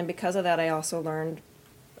part, and then because of that, I also learned,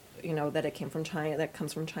 that it came from China, that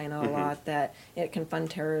comes from China a mm-hmm. lot, that it can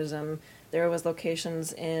fund terrorism. There was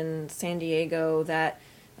locations in San Diego that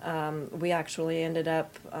we actually ended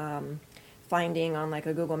up finding on like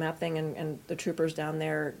a Google map thing, and the troopers down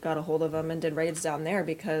there got a hold of them and did raids down there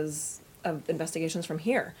because of investigations from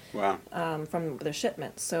here. Wow. From the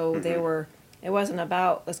shipment. So mm-hmm. It wasn't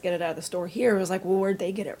about, let's get it out of the store here. It was like, well, where'd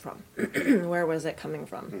they get it from? Where was it coming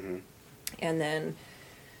from? Mm-hmm. And then,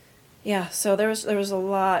 so there was a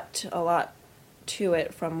lot to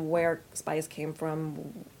it, from where spice came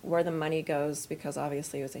from, where the money goes, because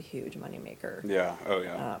obviously it was a huge money maker. Yeah. Oh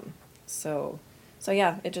yeah. So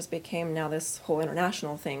it just became now this whole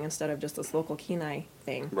international thing instead of just this local Kenai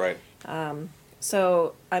thing. Right.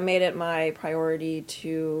 So I made it my priority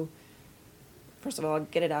to, first of all,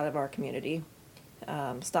 get it out of our community,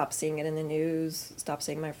 stop seeing it in the news, stop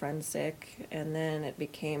seeing my friends sick, and then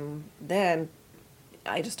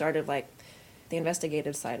I just started like the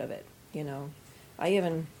investigative side of it. I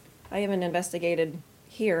even investigated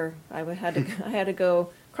here. I had to go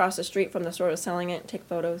across the street from the store that was selling it, take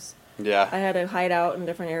photos. Yeah. I had to hide out in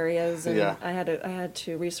different areas, and I had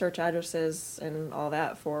to research addresses and all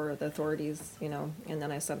that for the authorities, and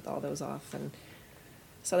then I sent all those off, and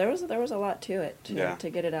so there was a lot to it to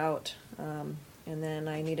get it out, and then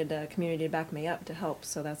I needed a community to back me up to help,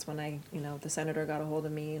 so that's when the senator got a hold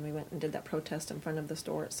of me, and we went and did that protest in front of the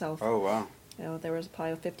store itself. Oh wow. There was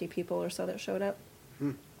probably 50 people or so that showed up.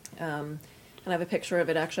 And I have a picture of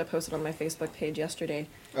it. Actually, I posted on my Facebook page yesterday.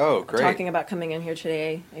 Oh, great! Talking about coming in here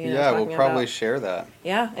today. We'll probably share that.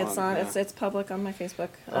 Yeah, it's public on my Facebook.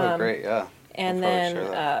 Oh, great! Yeah. And then,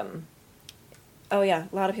 a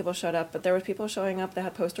lot of people showed up, but there were people showing up that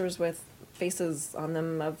had posters with faces on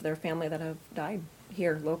them of their family that have died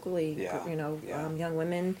here locally. Yeah. Young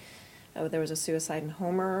women. There was a suicide in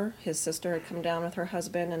Homer. His sister had come down with her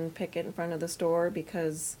husband and pick it in front of the store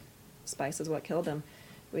because spice is what killed him.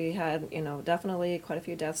 We had, definitely quite a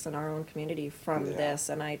few deaths in our own community from this,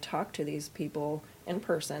 and I talked to these people in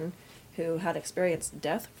person who had experienced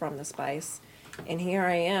death from the spice, and here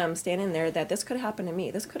I am standing there that this could have happened to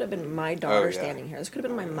me. This could have been my daughter standing here. This could have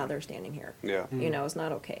been my mother standing here. Yeah. It's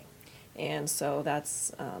not okay. And so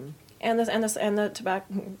that's, and the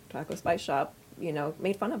tobacco spice shop,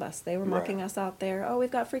 made fun of us. They were mocking us out there. Oh, we've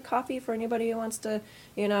got free coffee for anybody who wants to,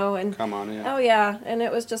 and come on, oh yeah, and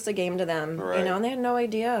it was just a game to them, and they had no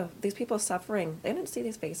idea these people suffering. They didn't see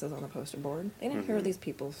these faces on the poster board. They didn't hear these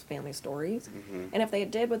people's family stories, and if they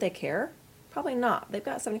did, would they care? Probably not. They've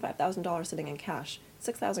got $75,000 sitting in cash,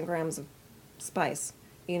 6,000 grams of spice.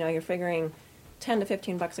 You're figuring $10 to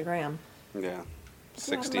 $15 a gram. Yeah,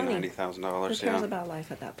 $60,000, $90,000. Who cares about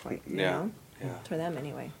life at that point? You know? Yeah. For them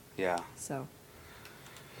anyway. Yeah. So.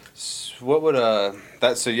 What would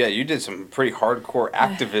so yeah, you did some pretty hardcore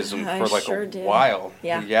activism I for like sure a did. while.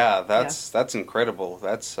 Yeah. Yeah, that's incredible.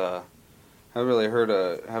 That's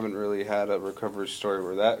haven't really had a recovery story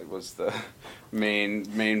where that was the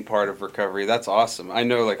main part of recovery. That's awesome. I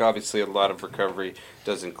know, like, obviously a lot of recovery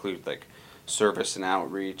does include like service and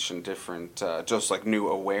outreach and different just like new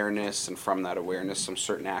awareness, and from that awareness some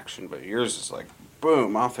certain action, but yours is like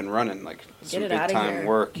boom, off and running, like some big time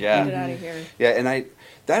work. Yeah. Get it out of here. Yeah, and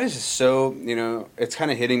that is just so, it's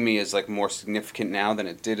kind of hitting me as like more significant now than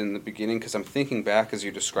it did in the beginning, because I'm thinking back as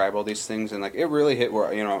you describe all these things, and like it really hit where,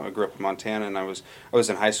 I grew up in Montana, and I was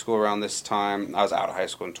in high school around this time. I was out of high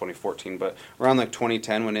school in 2014, but around like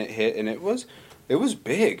 2010 when it hit, and it was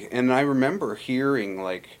big. And I remember hearing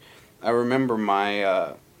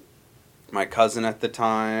my cousin at the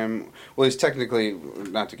time. Well, he's technically,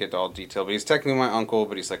 not to get to all detail, but he's technically my uncle,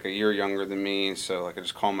 but he's like a year younger than me, so like I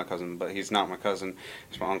just call him my cousin, but he's not my cousin.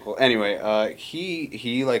 He's my uncle. Anyway,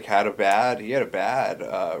 he like had a bad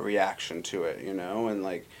reaction to it, and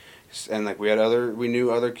like we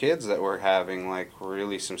knew other kids that were having like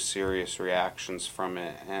really some serious reactions from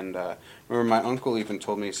it. And remember my uncle even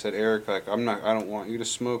told me, he said, "Eric, like I don't want you to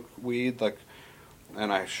smoke weed, like,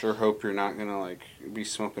 and I sure hope you're not gonna like be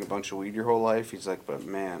smoking a bunch of weed your whole life." He's like, "But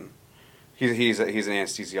man," he's an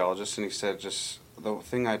anesthesiologist, and he said, "Just the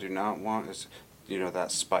thing I do not want is,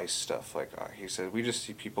 that spice stuff." Like he said, "We just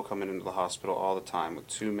see people coming into the hospital all the time with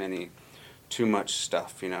too much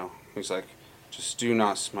stuff." He's like, "Just do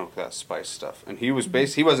not smoke that spice stuff." And he was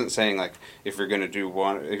he wasn't saying like if you're gonna do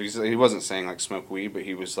one, he wasn't saying like smoke weed, but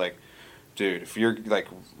he was like, "Dude, if you're like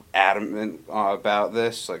adamant about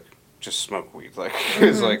this, like, just smoke weed, like,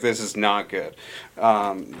 it's like, this is not good."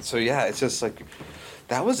 So yeah, it's just like,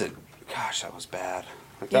 that was bad.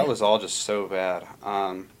 Like, that was all just so bad.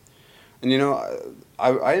 And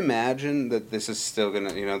I imagine that this is still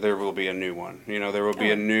gonna, there will be a new one, there will be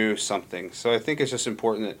a new something. So I think it's just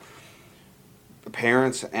important that the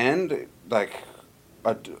parents and like,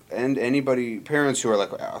 and anybody, parents who are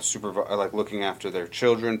like looking after their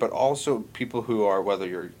children, but also people who are, whether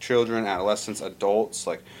you're children, adolescents, adults,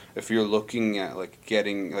 like if you're looking at like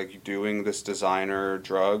getting, like doing this designer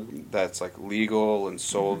drug that's like legal and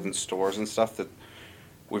sold in stores and stuff, that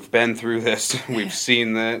we've been through this, we've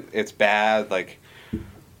seen that it's bad, like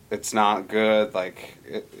it's not good, like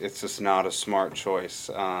it's just not a smart choice.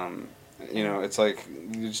 It's like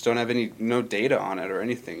you just don't have no data on it or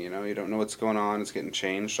anything, you don't know what's going on. It's getting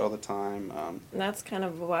changed all the time. And that's kind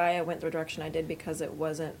of why I went the direction I did, because there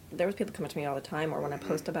was people coming to me all the time, or when I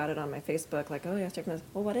post about it on my Facebook, like, "Oh, yeah,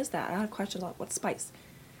 well, what is that?" I had questions on what's spice.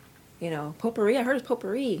 Potpourri, I heard it's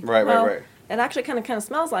potpourri. Right. It actually kind of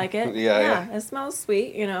smells like it. Yeah. It smells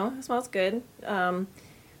sweet, it smells good.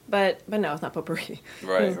 But no, it's not potpourri.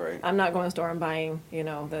 Right. I'm not going to the store and buying,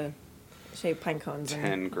 the shaved pine cones.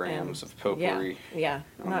 10 grams of potpourri. Yeah,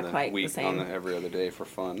 not quite the same. On every other day for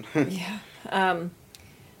fun. Yeah.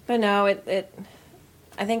 But no,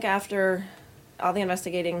 I think after all the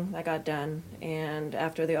investigating that got done, and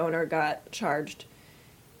after the owner got charged,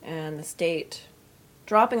 and the state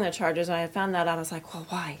dropping the charges, and I found that out, I was like, well,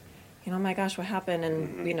 why? Oh my gosh, what happened?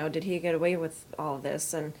 And, did he get away with all of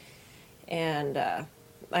this? And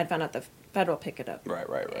I'd found out the federal picked it up.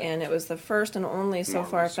 Right. And it was the first and only so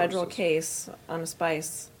far federal case on a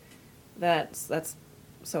spice that's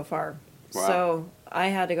so far. Wow. So I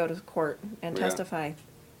had to go to court and testify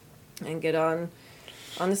and get on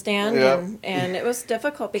the stand. Yep. And it was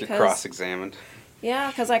difficult because... Get cross-examined.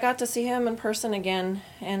 Yeah, because I got to see him in person again,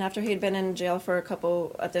 and after he'd been in jail for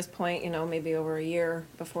at this point, maybe over a year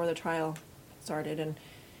before the trial started,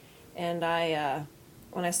 and I,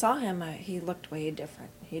 when I saw him, he looked way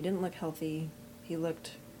different. He didn't look healthy. He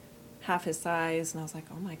looked half his size, and I was like,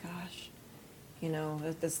 oh my gosh,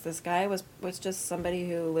 this guy was just somebody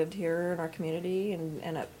who lived here in our community,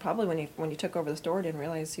 and probably when he took over the store, didn't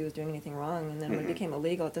realize he was doing anything wrong, and then when it became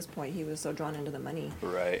illegal at this point, he was so drawn into the money,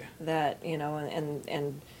 right, that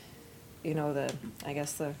and I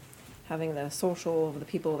guess having the social of the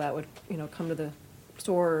people that would come to the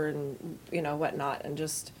store and whatnot, and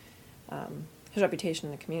just his reputation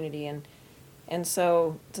in the community, and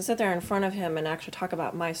so to sit there in front of him and actually talk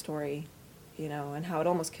about my story, and how it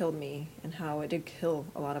almost killed me, and how it did kill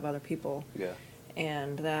a lot of other people. Yeah.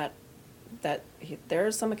 And that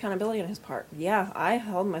there's some accountability on his part. Yeah, I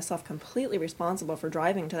held myself completely responsible for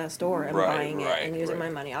driving to that store and buying it and using my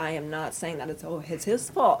money. I am not saying that it's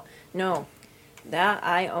his fault. No, that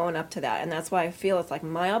I own up to that, and that's why I feel it's like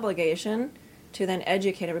my obligation to then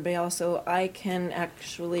educate everybody else, so I can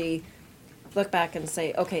actually look back and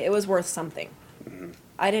say, okay, it was worth something.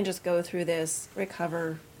 I didn't just go through this,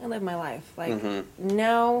 recover, and live my life. Like,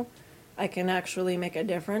 now I can actually make a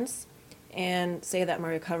difference and say that my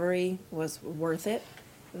recovery was worth it,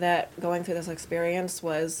 that going through this experience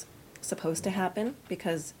was supposed to happen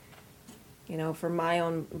because, you know, for my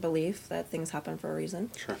own belief that things happen for a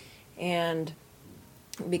reason. Sure. And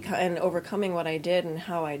and overcoming what I did and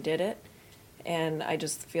how I did it. And I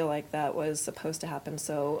just feel like that was supposed to happen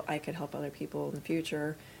so I could help other people in the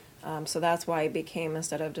future. So that's why it became,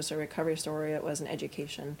 instead of just a recovery story, it was an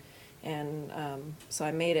education. And so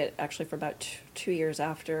I made it actually for about 2 years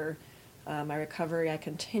after my recovery. I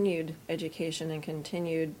continued education and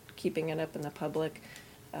continued keeping it up in the public,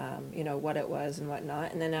 you know, what it was and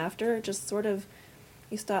whatnot. And then after, just sort of,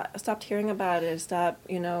 you stopped hearing about it, stopped,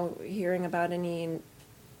 you know, hearing about anything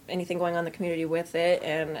going on in the community with it.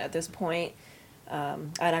 And at this point,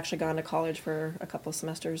 I'd actually gone to college for a couple of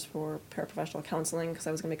semesters for paraprofessional counseling because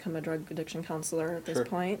I was going to become a drug addiction counselor at this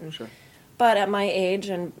point. And, but at my age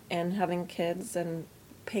and having kids and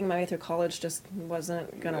paying my way through college just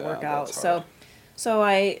wasn't going to work out. So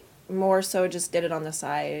I more so just did it on the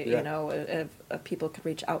side, you know, if people could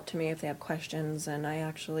reach out to me if they have questions. And I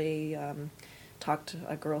actually talked to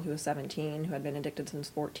a girl who was 17 who had been addicted since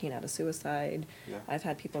 14 out of suicide. I've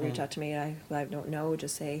had people reach out to me who I don't know,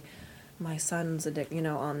 just say, my son's addicted, you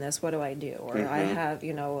know, on this, what do I do? Or I have,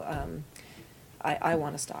 you know, I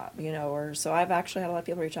want to stop, you know, or so I've actually had a lot of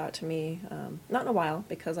people reach out to me, not in a while,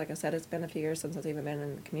 because like I said, it's been a few years since I've even been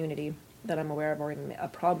in the community that I'm aware of, or even a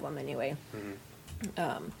problem anyway.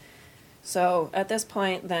 So at this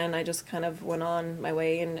point, then I just kind of went on my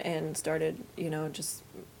way and started, you know, just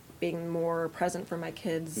being more present for my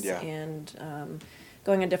kids and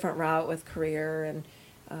going a different route with career and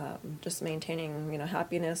just maintaining, you know,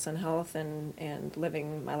 happiness and health and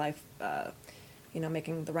living my life, you know,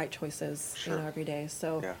 making the right choices, you know, every day.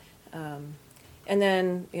 So, and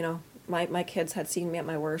then, you know, my kids had seen me at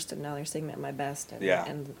my worst and now they're seeing me at my best.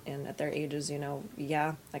 And, and at their ages, you know,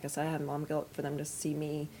 like I said, I had mom guilt for them to see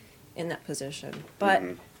me in that position. But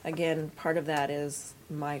again, part of that is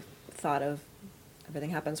my thought of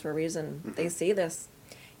everything happens for a reason. They see this.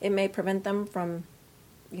 It may prevent them from,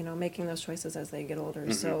 you know, making those choices as they get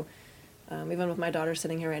older. So even with my daughter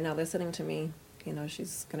sitting here right now listening to me, you know,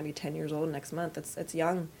 she's going to be 10 years old next month. It's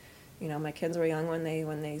young. You know, my kids were young when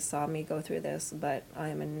they saw me go through this, but I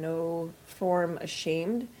am in no form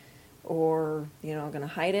ashamed or, you know, going to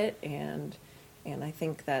hide it. And I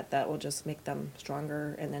think that will just make them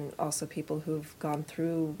stronger. And then also people who've gone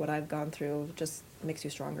through what I've gone through just makes you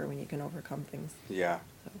stronger when you can overcome things.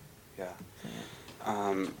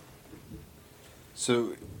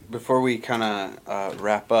 So before we kind of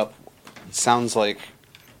wrap up, it sounds like,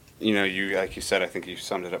 you know, you, like you said, I think you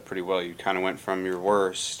summed it up pretty well. You kind of went from your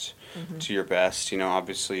worst to your best. You know,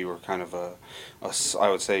 obviously you were kind of I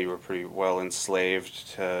would say you were pretty well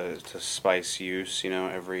enslaved to spice use, you know,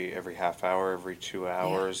 every half hour, every 2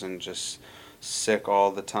 hours, and just sick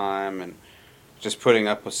all the time and just putting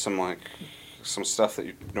up with some stuff that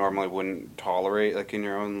you normally wouldn't tolerate, like in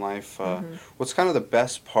your own life. What's kind of the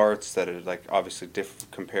best parts that are, like, obviously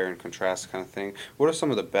compare and contrast kind of thing? What are some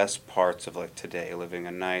of the best parts of, like, today, living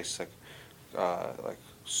a nice, like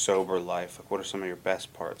sober life? Like, what are some of your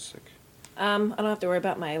best parts? Like, I don't have to worry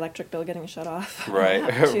about my electric bill getting shut off.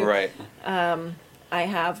 Right, right. I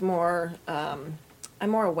have more, I'm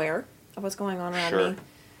more aware of what's going on around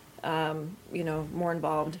me. You know, more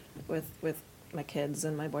involved with my kids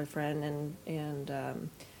and my boyfriend and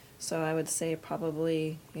so I would say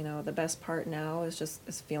probably, you know, the best part now is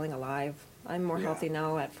feeling alive. I'm more healthy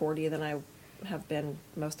now at 40 than I have been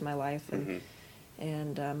most of my life,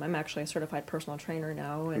 and I'm actually a certified personal trainer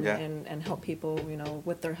now and help people, you know,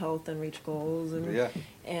 with their health and reach goals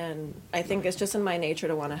and I think it's just in my nature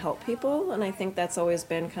to want to help people, and I think that's always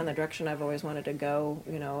been kind of the direction I've always wanted to go,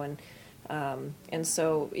 you know, and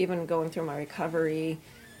so even going through my recovery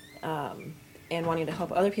and wanting to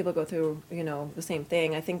help other people go through, you know, the same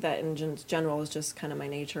thing. I think that in general is just kind of my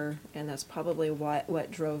nature, and that's probably what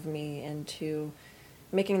drove me into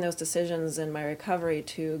making those decisions in my recovery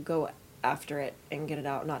to go after it and get it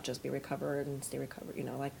out, not just be recovered and stay recovered, you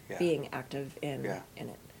know, like being active in it.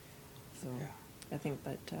 So I think,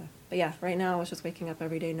 but yeah, right now it's just waking up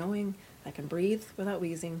every day knowing I can breathe without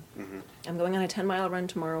wheezing. I'm going on a 10-mile run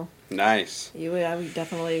tomorrow. Nice. I would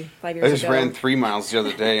definitely 5 years ago. I just ran 3 miles the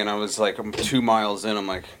other day, and I was like, I'm 2 miles in. I'm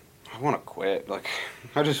like, I want to quit. Like,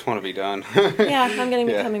 I just want to be done. Yeah, I'm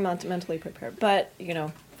becoming mentally prepared. But,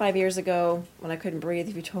 5 years ago, when I couldn't breathe,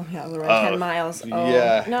 if you told me I would run 10 miles,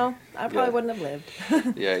 no, I probably wouldn't have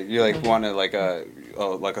lived. Yeah, you like want to like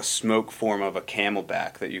a smoke form of a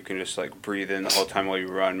Camelback that you can just like breathe in the whole time while you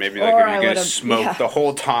run. Maybe like if you're gonna smoke the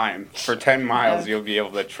whole time for 10 miles, you'll be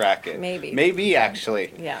able to track it. Maybe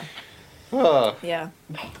actually. Yeah. Oh. Yeah.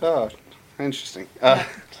 Oh, interesting.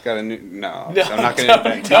 Got a new. No, I'm not going to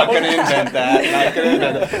invent. Not going to invent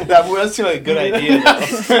that. That was a good idea.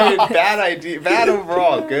 Bad idea. Bad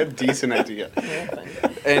overall. Good, decent idea.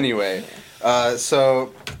 Anyway,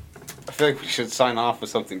 so I feel like we should sign off with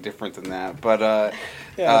something different than that. But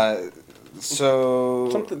so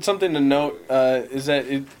something to note is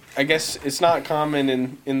that I guess it's not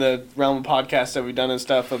common in the realm of podcasts that we've done and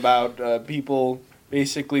stuff about people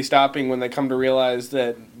basically stopping when they come to realize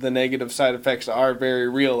that the negative side effects are very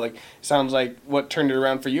real. Like, it sounds like what turned it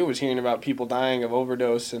around for you was hearing about people dying of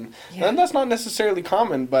overdose, and that's not necessarily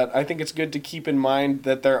common, but I think it's good to keep in mind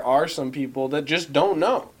that there are some people that just don't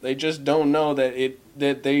know. They just don't know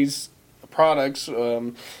that these products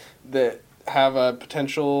that have a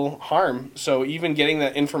potential harm. So even getting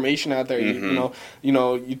that information out there,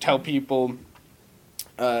 you tell people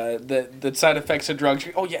the side effects of drugs.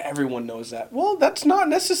 Oh yeah, everyone knows that. Well, that's not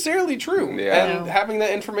necessarily true. Yeah. And having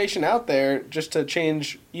that information out there just to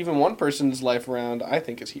change even one person's life around, I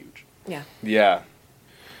think is huge. Yeah. Yeah.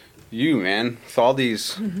 You, man, with all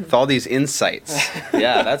these insights.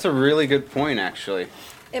 Yeah, that's a really good point, actually.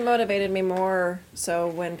 It motivated me more so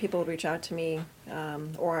when people would reach out to me,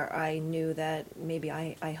 or I knew that maybe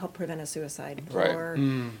I helped prevent a suicide. Right. Or,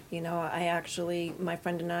 I actually, my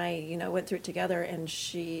friend and I, went through it together, and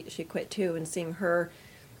she quit too, and seeing her,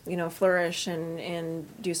 flourish and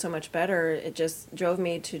do so much better, it just drove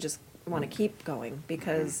me to just want to keep going,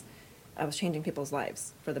 because I was changing people's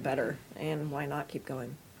lives for the better, and why not keep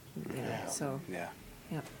going? So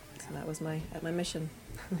that was my mission.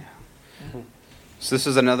 Yeah. So this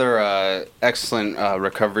is another excellent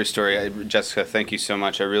recovery story. Jessica, thank you so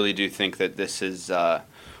much. I really do think that this is,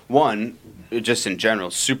 one, just in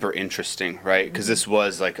general, super interesting, right? Because this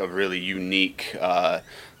was like a really unique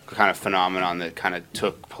kind of phenomenon that kind of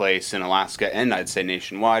took place in Alaska, and I'd say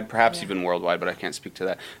nationwide, perhaps even worldwide, but I can't speak to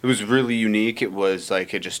that. It was really unique. It was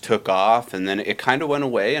like it just took off, and then it kind of went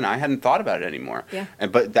away, and I hadn't thought about it anymore. Yeah.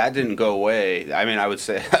 But that didn't go away. I mean, I would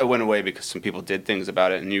say it went away because some people did things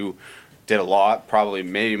about it, and you did a lot, probably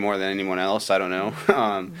maybe more than anyone else, I don't know.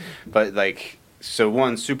 But like, so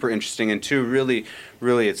one, super interesting, and two,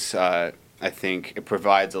 really it's, I think it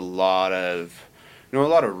provides a lot of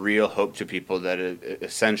real hope to people that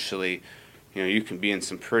essentially, you can be in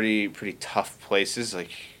some pretty tough places,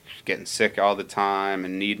 like getting sick all the time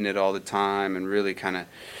and needing it all the time, and really kind of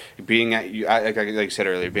being at like you said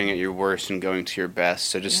earlier, being at your worst and going to your best.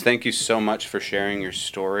 So just thank you so much for sharing your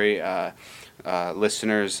story.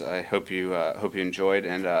 Listeners, I hope you enjoyed,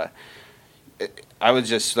 and I would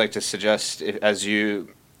just like to suggest, if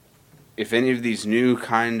any of these new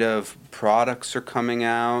kind of products are coming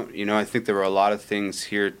out, I think there were a lot of things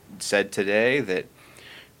here said today that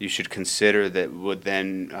you should consider that would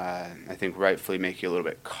then, I think, rightfully make you a little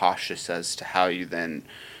bit cautious as to how you then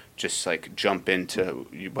just like jump into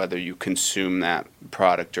whether you consume that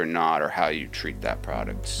product or not, or how you treat that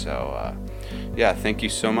product. So, thank you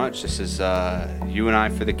so much. This is you and I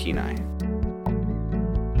for the Kenai.